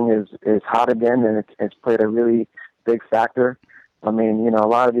wrestling is hot again, and it's played a really big factor. I mean, a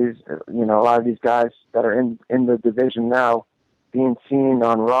lot of these guys that are in the division now, being seen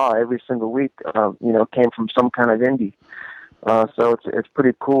on Raw every single week, came from some kind of indie. So it's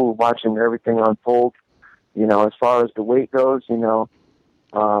pretty cool watching everything unfold. As far as the weight goes, I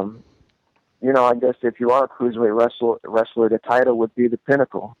guess if you are a cruiserweight wrestler, the title would be the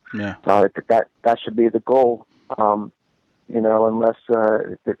pinnacle. Yeah. That should be the goal. Unless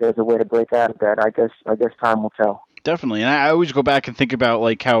there's a way to break out of that, I guess time will tell. Definitely, and I always go back and think about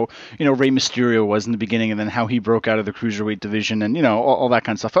like how Rey Mysterio was in the beginning, and then how he broke out of the cruiserweight division, and all that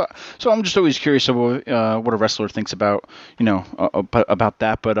kind of stuff. So I'm just always curious about what a wrestler thinks about about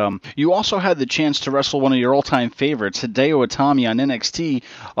that. But you also had the chance to wrestle one of your all-time favorites, Hideo Itami, on NXT.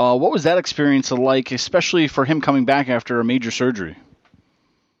 What was that experience like, especially for him coming back after a major surgery?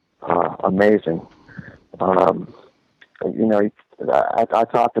 Amazing. I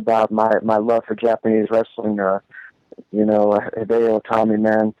talked about my love for Japanese wrestling. Hideo Itami,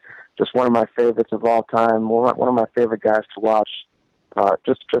 man, just one of my favorites of all time. One of my favorite guys to watch.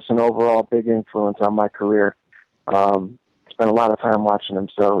 just an overall big influence on my career. Spent a lot of time watching him,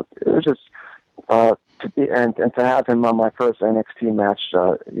 so it was just to have him on my first NXT match,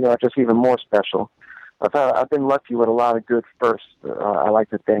 just even more special. I've been lucky with a lot of good firsts. I like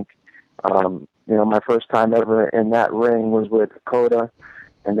to think. My first time ever in that ring was with Dakota,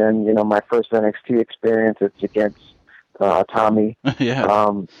 and then my first NXT experience, it's against Tommy.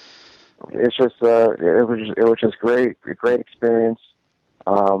 Yeah. It's just it was just great experience.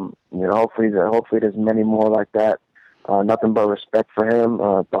 Hopefully there's many more like that. Nothing but respect for him.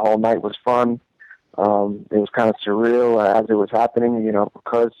 The whole night was fun. It was kind of surreal as it was happening,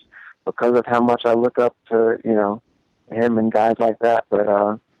 because of how much I look up to, him and guys like that.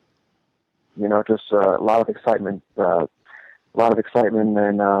 But just a lot of excitement, and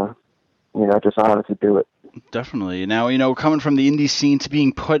just honored to do it. Definitely. Now, coming from the indie scene to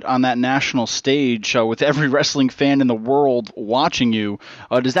being put on that national stage with every wrestling fan in the world watching you,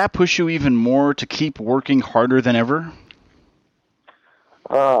 does that push you even more to keep working harder than ever?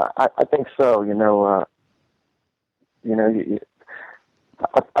 I think so.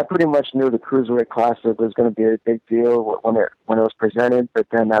 I pretty much knew the Cruiserweight Classic was going to be a big deal when it was presented, but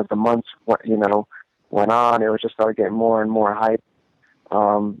then as the months went on, it was just started getting more and more hype.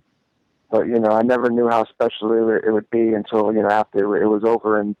 But I never knew how special it would be until after it was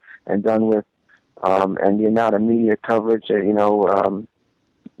over and done with, and the amount of media coverage on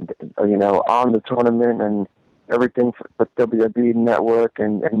the tournament and everything for WWE Network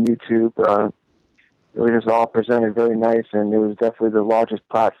and YouTube. It was just all presented very nice, and it was definitely the largest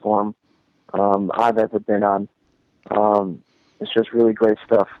platform I've ever been on. It's just really great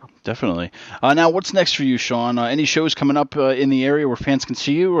stuff. Definitely. Now, what's next for you, Sean? Any shows coming up in the area where fans can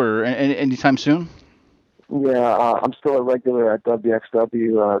see you, or anytime soon? Yeah, I'm still a regular at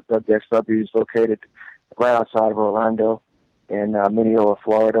WXW. WXW is located right outside of Orlando in Mineola,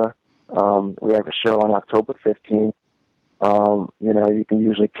 Florida. We have a show on October 15th. You can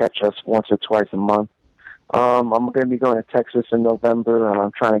usually catch us once or twice a month. I'm going to be going to Texas in November, and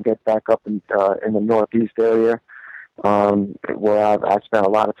I'm trying to get back up in the Northeast area, where I spent a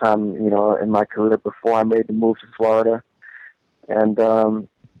lot of time, in my career before I made the move to Florida. And, I'm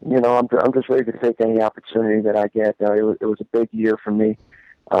just ready to take any opportunity that I get. It was a big year for me.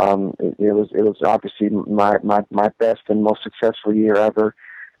 It was obviously my best and most successful year ever.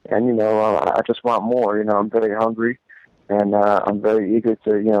 And, I just want more. I'm very hungry. And I'm very eager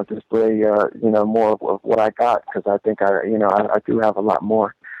to, display, more of what I got, because I think I do have a lot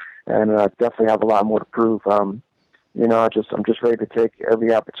more, and definitely have a lot more to prove. I'm just ready to take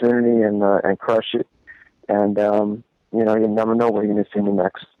every opportunity and crush it. And you never know where you're going to see me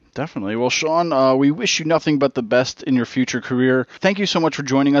next. Definitely. Well, Sean, we wish you nothing but the best in your future career. Thank you so much for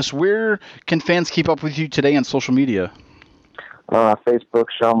joining us. Where can fans keep up with you today on social media? Facebook,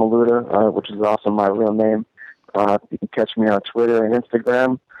 Sean Maluta, which is also my real name. You can catch me on Twitter and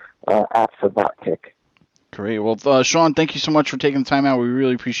Instagram at SabatKick. Great. Well, Sean, thank you so much for taking the time out. We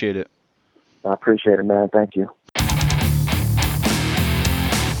really appreciate it. I appreciate it, man. Thank you.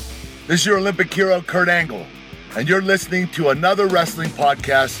 This is your Olympic hero, Kurt Angle, and you're listening to another wrestling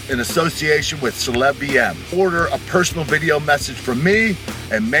podcast in association with Celeb VM. Order a personal video message from me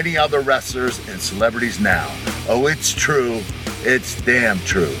and many other wrestlers and celebrities now. Oh, it's true. It's damn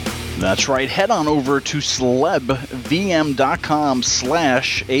true. That's right. Head on over to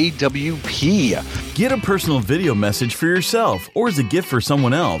celebvm.com/AWP. Get a personal video message for yourself or as a gift for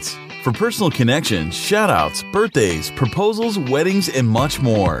someone else. For personal connections, shout-outs, birthdays, proposals, weddings, and much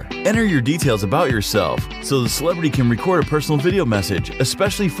more. Enter your details about yourself so the celebrity can record a personal video message,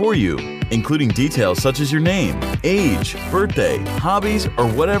 especially for you, including details such as your name, age, birthday, hobbies, or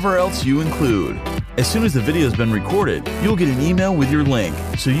whatever else you include. As soon as the video has been recorded, you'll get an email with your link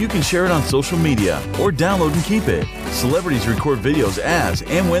so you can share it on social media or download and keep it. Celebrities record videos as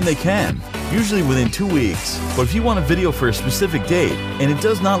and when they can, usually within 2 weeks. But if you want a video for a specific date and it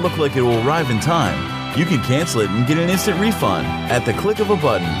does not look like it will arrive in time, you can cancel it and get an instant refund at the click of a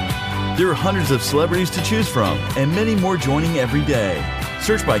button. There are hundreds of celebrities to choose from and many more joining every day.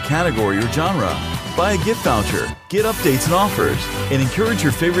 Search by category or genre. Buy a gift voucher, get updates and offers, and encourage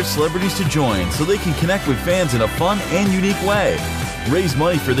your favorite celebrities to join so they can connect with fans in a fun and unique way. Raise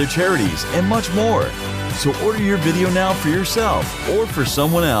money for their charities and much more. So order your video now for yourself or for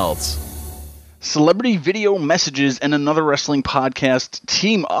someone else. Celebrity video messages and another wrestling podcast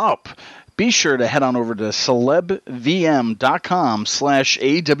team up. Be sure to head on over to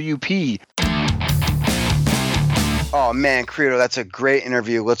celebvm.com/AWP. Oh, man, Credo, that's a great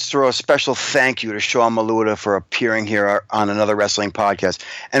interview. Let's throw a special thank you to Sean Maluta for appearing here on another wrestling podcast.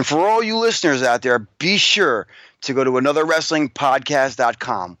 And for all you listeners out there, be sure to go to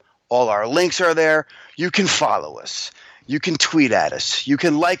anotherwrestlingpodcast.com. All our links are there. You can follow us. You can tweet at us. You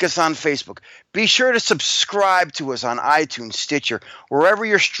can like us on Facebook. Be sure to subscribe to us on iTunes, Stitcher, wherever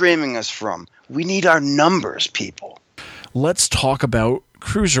you're streaming us from. We need our numbers, people. Let's talk about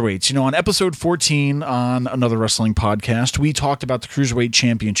Cruiserweights. You know, on episode 14 on Another Wrestling Podcast, we talked about the Cruiserweight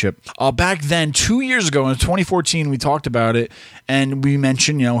Championship. Back then, 2 years ago, in 2014, we talked about it, and we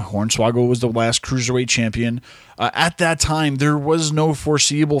mentioned, you know, Hornswoggle was the last Cruiserweight champion. At that time, there was no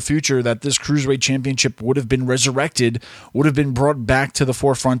foreseeable future that this Cruiserweight Championship would have been resurrected, would have been brought back to the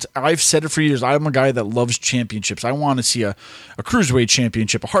forefront. I've said it for years. I'm a guy that loves championships. I want to see a Cruiserweight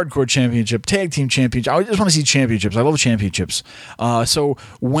Championship, a Hardcore Championship, Tag Team Championship. I just want to see championships. I love championships. So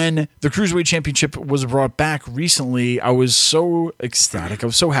when the Cruiserweight Championship was brought back recently, I was so ecstatic. I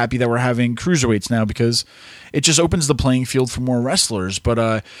was so happy that we're having Cruiserweights now because it just opens the playing field for more wrestlers.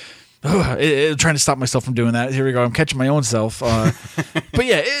 But trying to stop myself from doing that. Here we go. I'm catching my own self. But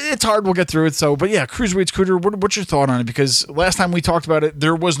yeah, it's hard. We'll get through it. So, but yeah, Cruiserweights, Cooter, what's your thought on it? Because last time we talked about it,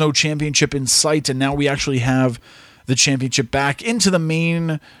 there was no championship in sight, and now we actually have the championship back into the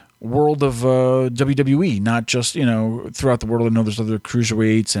main world of WWE, not just, you know, throughout the world. I know there's other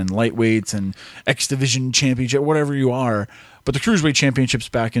Cruiserweights and Lightweights and X Division Championship, whatever you are. But the Cruiserweight Championship's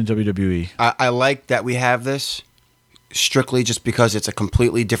back in WWE. I like that we have this. Strictly just because it's a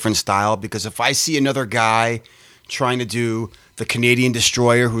completely different style. Because if I see another guy trying to do the Canadian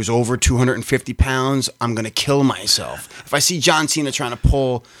Destroyer who's over 250 pounds, I'm going to kill myself. If I see John Cena trying to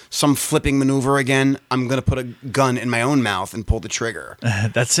pull some flipping maneuver again, I'm going to put a gun in my own mouth and pull the trigger.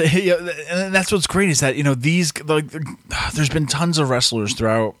 That's what's great is that, you know, these, like, there's been tons of wrestlers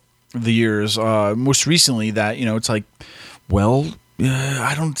throughout the years. Most recently that, you know, it's like, well,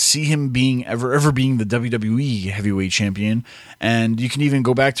 I don't see him being ever being the WWE heavyweight champion. And you can even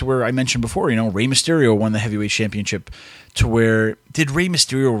go back to where I mentioned before, you know, Rey Mysterio won the heavyweight championship, to where did Rey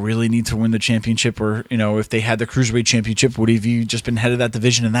Mysterio really need to win the championship? Or, you know, if they had the Cruiserweight championship, would he have just been head of that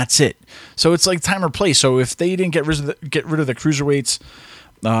division and that's it? So it's like time or place. So if they didn't get rid of the Cruiserweights,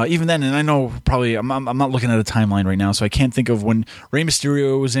 even then, and I know probably I'm not looking at a timeline right now, so I can't think of when Rey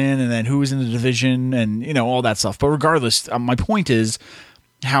Mysterio was in and then who was in the division and, you know, all that stuff. But regardless, my point is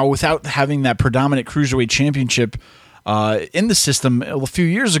how without having that predominant Cruiserweight championship in the system a few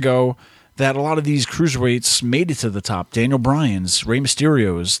years ago, that a lot of these Cruiserweights made it to the top. Daniel Bryan's, Rey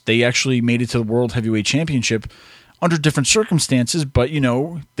Mysterio's, they actually made it to the World Heavyweight Championship under different circumstances, but, you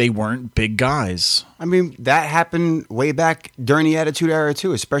know, they weren't big guys. I mean, that happened way back during the Attitude Era,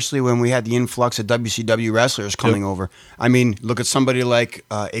 too, especially when we had the influx of WCW wrestlers coming over. I mean, look at somebody like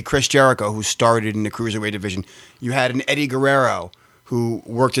a Chris Jericho, who started in the Cruiserweight division. You had an Eddie Guerrero, who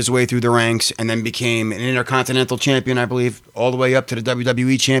worked his way through the ranks and then became an Intercontinental Champion, I believe, all the way up to the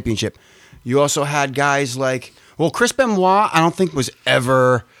WWE Championship. You also had guys like, well, Chris Benoit, I don't think was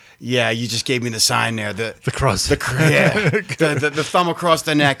ever... Yeah, you just gave me the sign there. The cross. The thumb across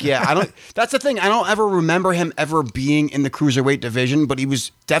the neck. Yeah, I don't. That's the thing. I don't ever remember him ever being in the Cruiserweight division, but he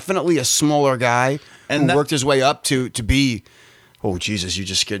was definitely a smaller guy and worked his way up to be. Oh Jesus! You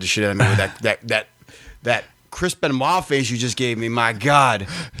just scared the shit out of me with that Chris Benoit face you just gave me. My God.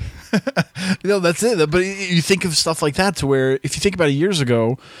 You know, that's it. But you think of stuff like that to where, if you think about it years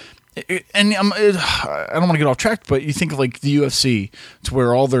ago. And I don't want to get off track, but you think of like the UFC, to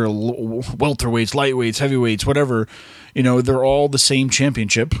where all their welterweights, lightweights, heavyweights, whatever, you know, they're all the same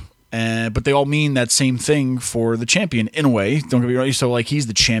championship, but they all mean that same thing for the champion in a way. Don't get me wrong. So like he's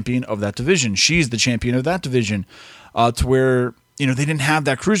the champion of that division, she's the champion of that division, to where, you know, they didn't have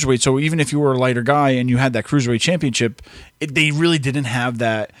that Cruiserweight. So even if you were a lighter guy and you had that Cruiserweight championship, they really didn't have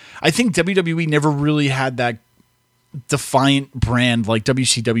that. I think WWE never really had that defiant brand like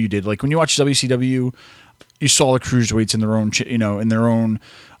WCW did. Like when you watch WCW, you saw the Cruiserweights in their own, you know, in their own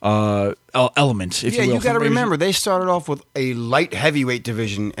element. If you will. You got to remember they started off with a light heavyweight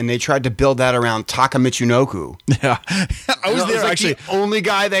division, and they tried to build that around Taka Michinoku. Yeah, I was there actually. The only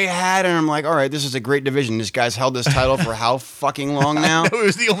guy they had, and I'm like, all right, this is a great division. This guy's held this title for how fucking long now? No, it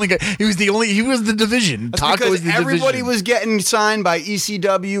was the only guy. He was the division. That's Taka was the everybody division. Was getting signed by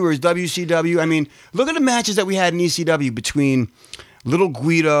ECW or WCW. I mean, look at the matches that we had in ECW between Little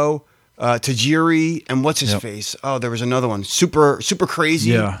Guido, Tajiri, and what's his face? Oh, there was another one. Super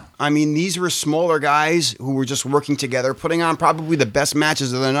Crazy. Yeah. I mean, these were smaller guys who were just working together, putting on probably the best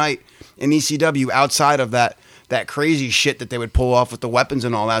matches of the night in ECW outside of that crazy shit that they would pull off with the weapons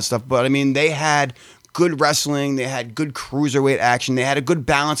and all that stuff. But, I mean, they had good wrestling. They had good cruiserweight action. They had a good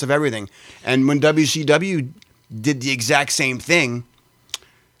balance of everything. And when WCW did the exact same thing,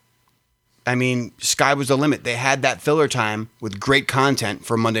 I mean, sky was the limit. They had that filler time with great content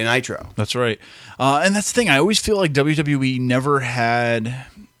for Monday Nitro. That's right. And that's the thing. I always feel like WWE never had.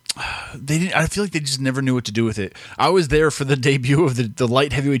 They didn't. I feel like they just never knew what to do with it. I was there for the debut of the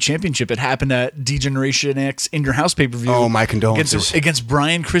light heavyweight championship. It happened at D-Generation X In Your House pay-per-view. Oh, my condolences. Against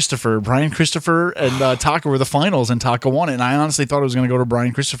Brian Christopher. Brian Christopher and Taka were the finals, and Taka won it. And I honestly thought it was going to go to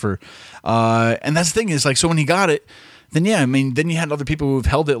Brian Christopher. And that's the thing is, like, so when he got it, then yeah, I mean, then you had other people who've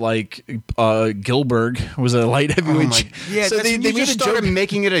held it, like Gilbert was a light heavyweight. Yeah, so they just started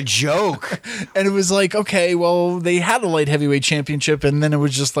making it a joke, and it was like, okay, well, they had a light heavyweight championship, and then it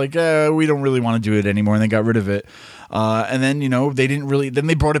was just like, we don't really want to do it anymore, and they got rid of it. And then they didn't really. Then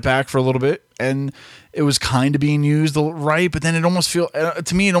they brought it back for a little bit, and it was kind of being used right, but then it almost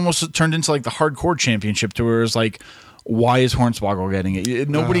to me, it almost turned into like the hardcore championship, to where it was like, why is Hornswoggle getting it?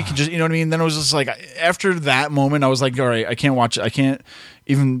 Nobody can just, you know what I mean? Then it was just like, after that moment, I was like, all right, I can't watch it. I can't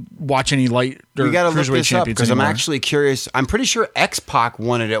even watch any light or we got to look Cruiserweight this up champions because I'm anymore. actually curious. I'm pretty sure X-Pac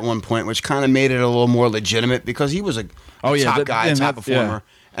won it at one point, which kind of made it a little more legitimate because he was a top guy, a top performer.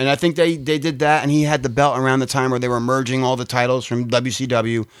 Yeah. And I think they did that, and he had the belt around the time where they were merging all the titles from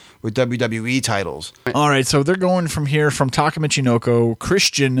WCW with WWE titles. All right, so they're going from here from Taka Michinoku,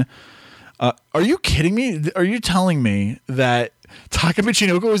 Christian. Are you kidding me? Are you telling me that Taka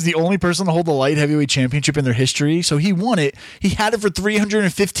Michinoku was the only person to hold the light heavyweight championship in their history? So he won it. He had it for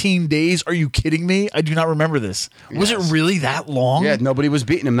 315 days. Are you kidding me? I do not remember this. Yes. Was it really that long? Yeah, nobody was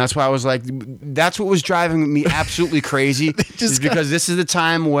beating him. That's why I was like, that's what was driving me absolutely crazy. Because this is the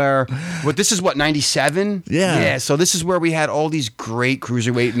time where, this is what, 97? Yeah. So this is where we had all these great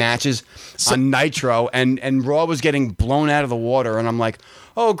cruiserweight matches on Nitro, and Raw was getting blown out of the water, and I'm like,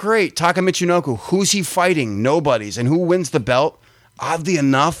 oh, great, Taka Michinoku. Who's he fighting? Nobody's. And who wins the belt? Oddly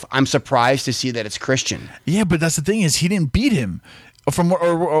enough, I'm surprised to see that it's Christian. Yeah, but that's the thing is he didn't beat him.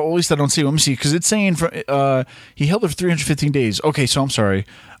 Or at least I don't see. Let me see, because it's saying he held it for 315 days. Okay, so I'm sorry.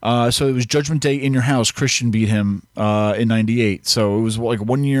 So it was Judgment Day in Your House. Christian beat him in '98. So it was like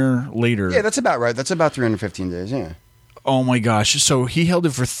 1 year later. Yeah, that's about right. That's about 315 days, yeah. Oh my gosh. So he held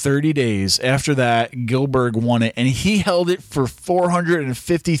it for 30 days. After that, Gilbert won it, and he held it for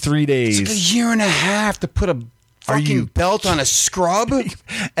 453 days. It's like a year and a half to put a fucking belt on a scrub.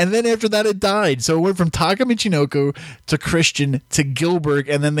 And then after that, it died. So it went from Taka Michinoku to Christian to Gilbert,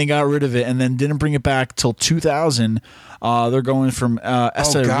 and then they got rid of it, and then didn't bring it back till 2000. They're going from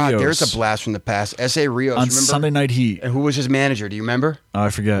S.A. Rios. There's a blast from the past. S.A. Rios. On remember? Sunday Night Heat. And who was his manager? Do you remember? I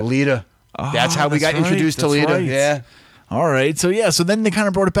forget. Lita. That's how we got introduced to Lita. Right. Yeah. All right. So then they kind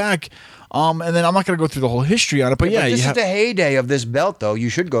of brought it back. And then I'm not going to go through the whole history on it, but this is the heyday of this belt, though. You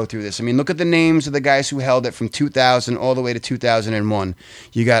should go through this. I mean, look at the names of the guys who held it from 2000 all the way to 2001.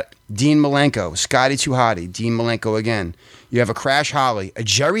 You got Dean Malenko, Scotty 2 Hotty, Dean Malenko again. You have a Crash Holly, a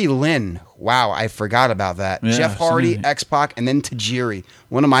Jerry Lynn. Wow, I forgot about that. Yeah, Jeff Hardy, X-Pac, and then Tajiri,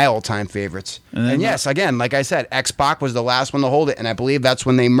 one of my all-time favorites. And yes, again, like I said, X-Pac was the last one to hold it, and I believe that's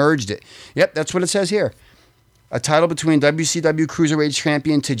when they merged it. Yep, that's what it says here. A title between WCW Cruiserweight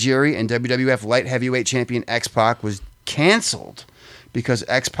Champion Tajiri and WWF Light Heavyweight Champion X-Pac was canceled because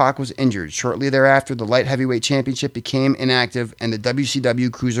X-Pac was injured. Shortly thereafter, the Light Heavyweight Championship became inactive, and the WCW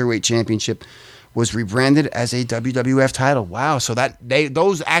Cruiserweight Championship was rebranded as a WWF title. Wow, so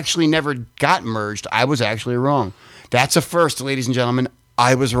those actually never got merged. I was actually wrong. That's a first, ladies and gentlemen.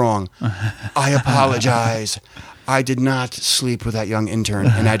 I was wrong. I apologize. I did not sleep with that young intern,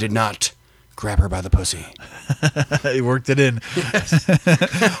 and I did not grab her by the pussy. He worked it in.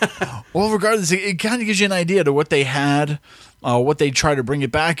 Well, regardless, it kind of gives you an idea to what they had, what they tried to bring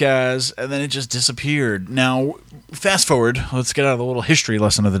it back as, and then it just disappeared. Now, fast forward. Let's get out of the little history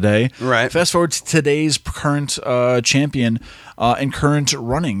lesson of the day. Right. Fast forward to today's current champion and current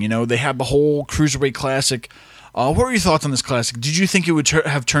running. They had the whole Cruiserweight Classic. What were your thoughts on this classic? Did you think it would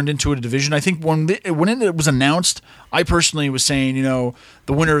have turned into a division? I think when it was announced, I personally was saying, the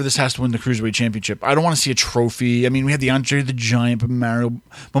winner of this has to win the Cruiserweight Championship. I don't want to see a trophy. I mean, we had the Andre the Giant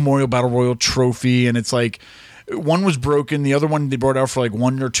Memorial Battle Royal trophy, and it's like one was broken. The other one they brought out for like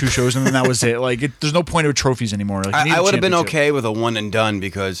 1 or 2 shows, and then that was it. There's no point of trophies anymore. I would have been okay with a one and done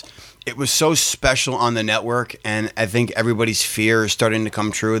because it was so special on the network, and I think everybody's fear is starting to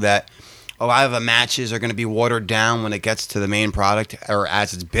come true that a lot of the matches are going to be watered down when it gets to the main product, or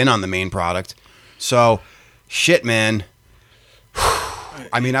as it's been on the main product. So, shit, man.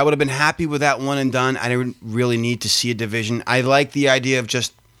 I mean, I would have been happy with that one and done. I didn't really need to see a division. I like the idea of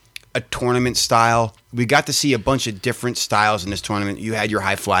just a tournament style. We got to see a bunch of different styles in this tournament. You had your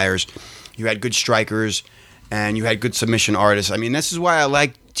high flyers, you had good strikers, and you had good submission artists. I mean, this is why I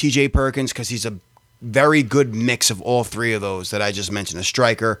like T.J. Perkins, because he's a very good mix of all three of those that I just mentioned. A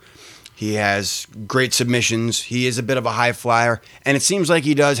striker. He has great submissions. He is a bit of a high flyer, and it seems like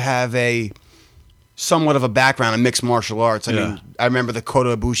he does have a somewhat of a background in mixed martial arts. I mean, I remember the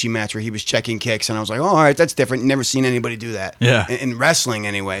Kota Ibushi match where he was checking kicks, and I was like, oh, all right, that's different. Never seen anybody do that. Yeah. In wrestling,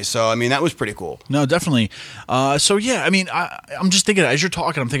 anyway. So, I mean, that was pretty cool. No, definitely. So, yeah, I mean, I'm just thinking, as you're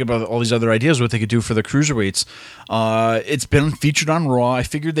talking, I'm thinking about all these other ideas, what they could do for the Cruiserweights. It's been featured on Raw. I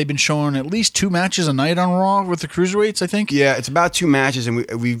figured they've been showing at least 2 matches a night on Raw with the Cruiserweights, I think. Yeah, it's about 2 matches, and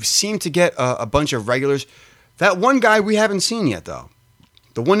we seem to get a bunch of regulars. That one guy we haven't seen yet, though.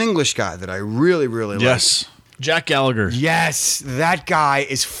 The one English guy that I really, really like. Yes. Jack Gallagher. Yes, that guy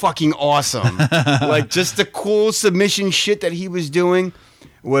is fucking awesome. Like, just the cool submission shit that he was doing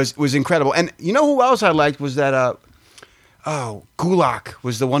was incredible. And you know who else I liked was that Gulak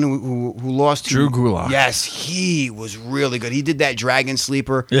was the one who lost to Drew Gulak. Yes, he was really good. He did that dragon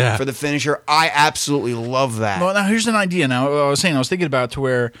sleeper for the finisher. I absolutely love that. Well, now here's an idea. Now I was thinking about to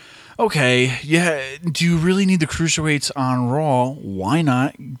where, okay, yeah, do you really need the Cruiserweights on Raw? Why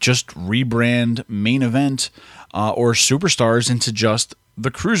not just rebrand Main Event or Superstars into just the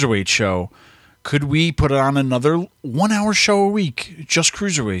Cruiserweight show? Could we put on another 1-hour show a week, just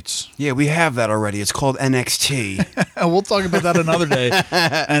Cruiserweights? Yeah, we have that already. It's called NXT. We'll talk about that another day.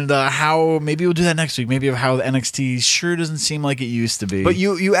 And how, maybe we'll do that next week, maybe of how the NXT sure doesn't seem like it used to be. But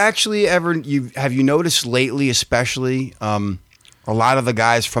you actually have you noticed lately, especially, a lot of the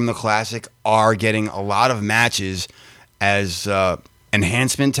guys from the Classic are getting a lot of matches as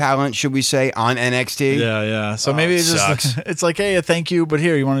enhancement talent, should we say, on NXT. Yeah. So maybe it's just it's like, hey, thank you, but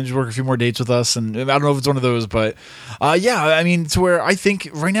here, you want to just work a few more dates with us? And I don't know if it's one of those, but yeah, I mean, to where I think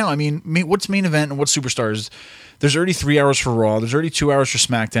right now, I mean, what's Main Event and what's Superstars? There's already 3 hours for Raw. There's already 2 hours for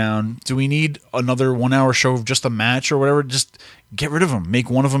SmackDown. Do we need another 1-hour show of just a match or whatever? Just get rid of them.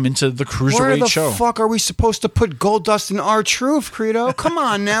 Make one of them into the Cruiserweight show. Where the fuck are we supposed to put Goldust and R-Truth, Credo? Come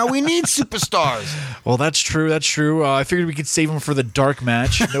on now. We need superstars. Well, that's true. That's true. I figured we could save them for the dark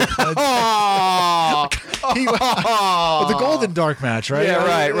match. The golden dark match, right?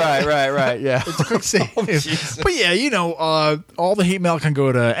 Yeah, right. Yeah. It's a quick save. But yeah, you know, all the hate mail can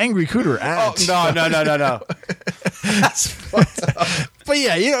go to Angry Cooter at... No. That's fucked up. But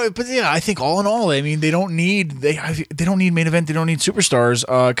yeah, I think all in all, I mean, they don't need Main Event, they don't need Superstars,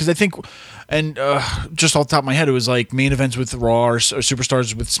 because I think, and just off the top of my head, it was like Main Events with Raw or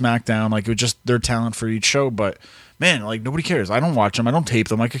Superstars with SmackDown, like it was just their talent for each show. But man, like nobody cares. I don't watch them. I don't tape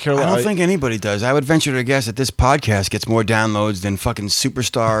them. I could care less. I don't think anybody does. I would venture to guess that this podcast gets more downloads than fucking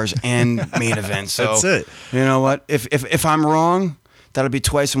Superstars and Main Events. So that's it. You know what? If I'm wrong, that'll be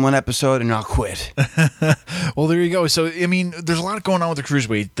twice in one episode, and I'll quit. Well, there you go. So, I mean, there's a lot going on with the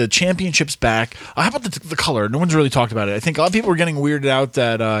Cruiserweight. The championship's back. How about the color? No one's really talked about it. I think a lot of people are getting weirded out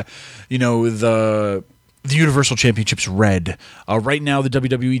that, the Universal Championship's red. Right now, the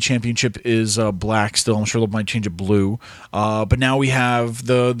WWE Championship is black still. I'm sure they might change it blue. But now we have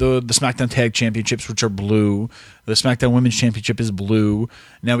the SmackDown Tag Championships, which are blue. The SmackDown Women's Championship is blue.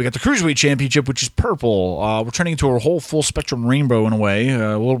 Now we got the Cruiserweight Championship, which is purple. We're turning into a whole full spectrum rainbow in a way,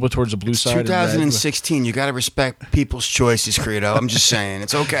 a little bit towards the blue side. 2016. You got to respect people's choices, Credo. I'm just saying,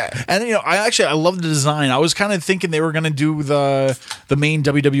 it's okay. And I love the design. I was kind of thinking they were going to do the main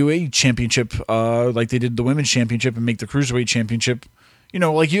WWE Championship, like they did the Women's Championship, and make the Cruiserweight Championship.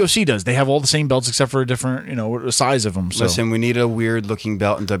 Like UFC does. They have all the same belts except for a different, size of them. So. Listen, we need a weird-looking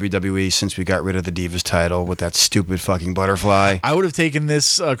belt in WWE since we got rid of the Divas title with that stupid fucking butterfly. I would have taken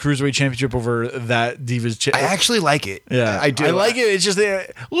this Cruiserweight Championship over that Divas. I actually like it. Yeah, I do. I like it. It's just a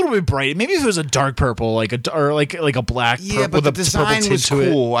little bit bright. Maybe if it was a dark purple, like a black. Yeah, but the design was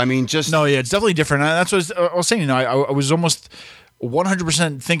cool. I mean, just no. Yeah, it's definitely different. That's what I was saying. I was almost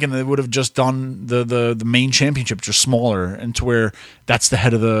 100% thinking they would have just done the main championship just smaller, and to where that's the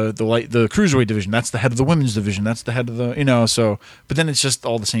head of the Cruiserweight division, that's the head of the women's division, that's the head of the so. But then it's just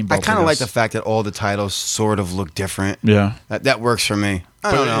all the same belts. I kind of like the fact that all the titles sort of look different. Yeah, that works for me.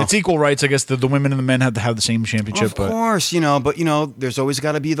 I don't know. It's equal rights, I guess. The women and the men have to have the same championship. Of course, but there's always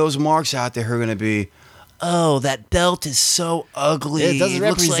got to be those marks out there who are going to be. Oh, that belt is so ugly. It doesn't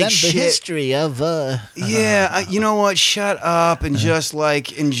represent like the history of. Yeah, you know what? Shut up and just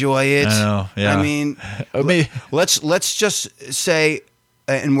enjoy it. I know. Yeah. I mean, let's just say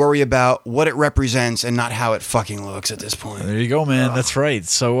and worry about what it represents and not how it fucking looks at this point. There you go, man. That's right.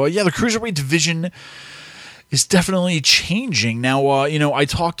 So the Cruiserweight division is definitely changing. Now, I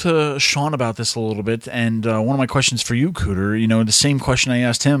talked to Sean about this a little bit, and one of my questions for you, Cooter, the same question I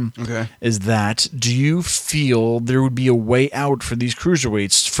asked him, is that, do you feel there would be a way out for these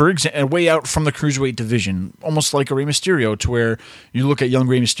Cruiserweights, for example, a way out from the Cruiserweight division, almost like a Rey Mysterio, to where you look at young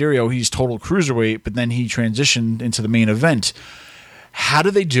Rey Mysterio, he's total Cruiserweight, but then he transitioned into the main event. how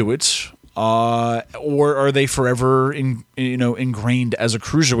do they do it? Or are they forever ingrained as a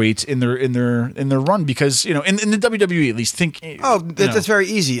cruiserweight in their run? Because in the WWE at least that's very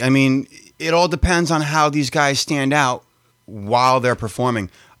easy. I mean, it all depends on how these guys stand out while they're performing.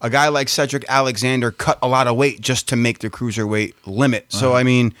 A guy like Cedric Alexander cut a lot of weight just to make the cruiserweight limit. So I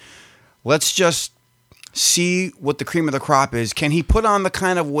mean, let's just see what the cream of the crop is. Can he put on the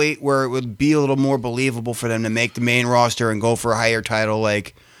kind of weight where it would be a little more believable for them to make the main roster and go for a higher title,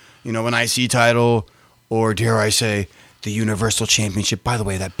 like an IC title, or dare I say, the Universal Championship? By the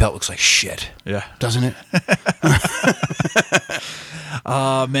way, that belt looks like shit. Yeah. Doesn't it?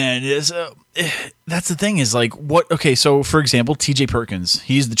 Man, that's the thing is like what? Okay, so for example, TJ Perkins,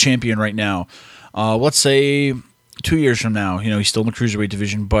 he's the champion right now. Let's say 2 years from now, he's still in the cruiserweight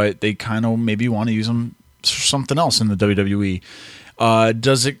division, but they kind of maybe want to use him for something else in the WWE.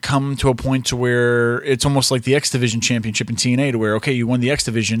 Does it come to a point to where it's almost like the X Division championship in TNA, to where, okay, you won the X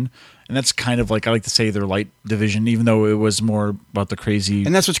Division, and that's kind of like, I like to say, their light division, even though it was more about the crazy.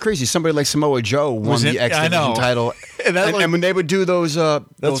 And that's what's crazy. Somebody like Samoa Joe won the X Division title. And when they would do those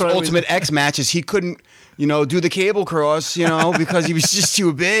Ultimate X matches, he couldn't, do the cable cross, because he was just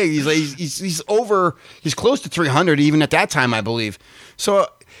too big. He's close to 300 even at that time, I believe. So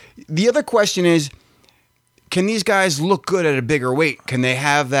the other question is, can these guys look good at a bigger weight? Can they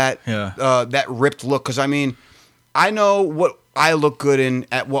have that that ripped look? Because, I mean, I know what I look good in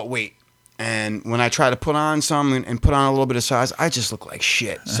at what weight. And when I try to put on some and put on a little bit of size, I just look like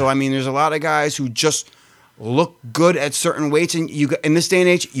shit. So, I mean, there's a lot of guys who just look good at certain weights. And in this day and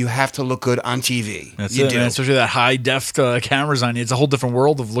age, you have to look good on TV. That's it, man. Especially that high-def cameras on you. It's a whole different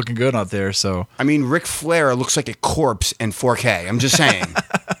world of looking good out there. So, I mean, Ric Flair looks like a corpse in 4K. I'm just saying.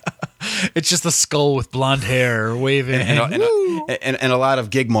 It's just a skull with blonde hair waving. And a lot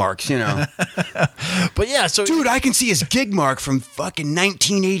of gig marks, But yeah, so... Dude, I can see his gig mark from fucking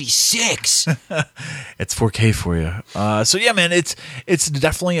 1986. It's 4K for you. So yeah, man, it's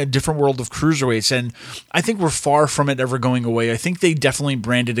definitely a different world of cruiserweights, and I think we're far from it ever going away. I think they definitely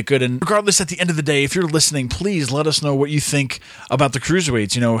branded it good, and regardless, at the end of the day, if you're listening, please let us know what you think about the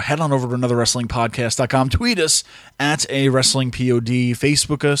cruiserweights. Head on over to anotherwrestlingpodcast.com, tweet us at @WrestlingPod,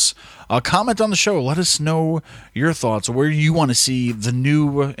 Facebook us, comment on the show, let us know your thoughts, where you want to see the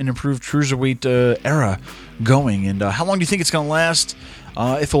new and improved cruiserweight era going, and how long do you think it's going to last,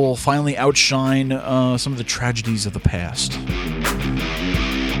 if it will finally outshine some of the tragedies of the past.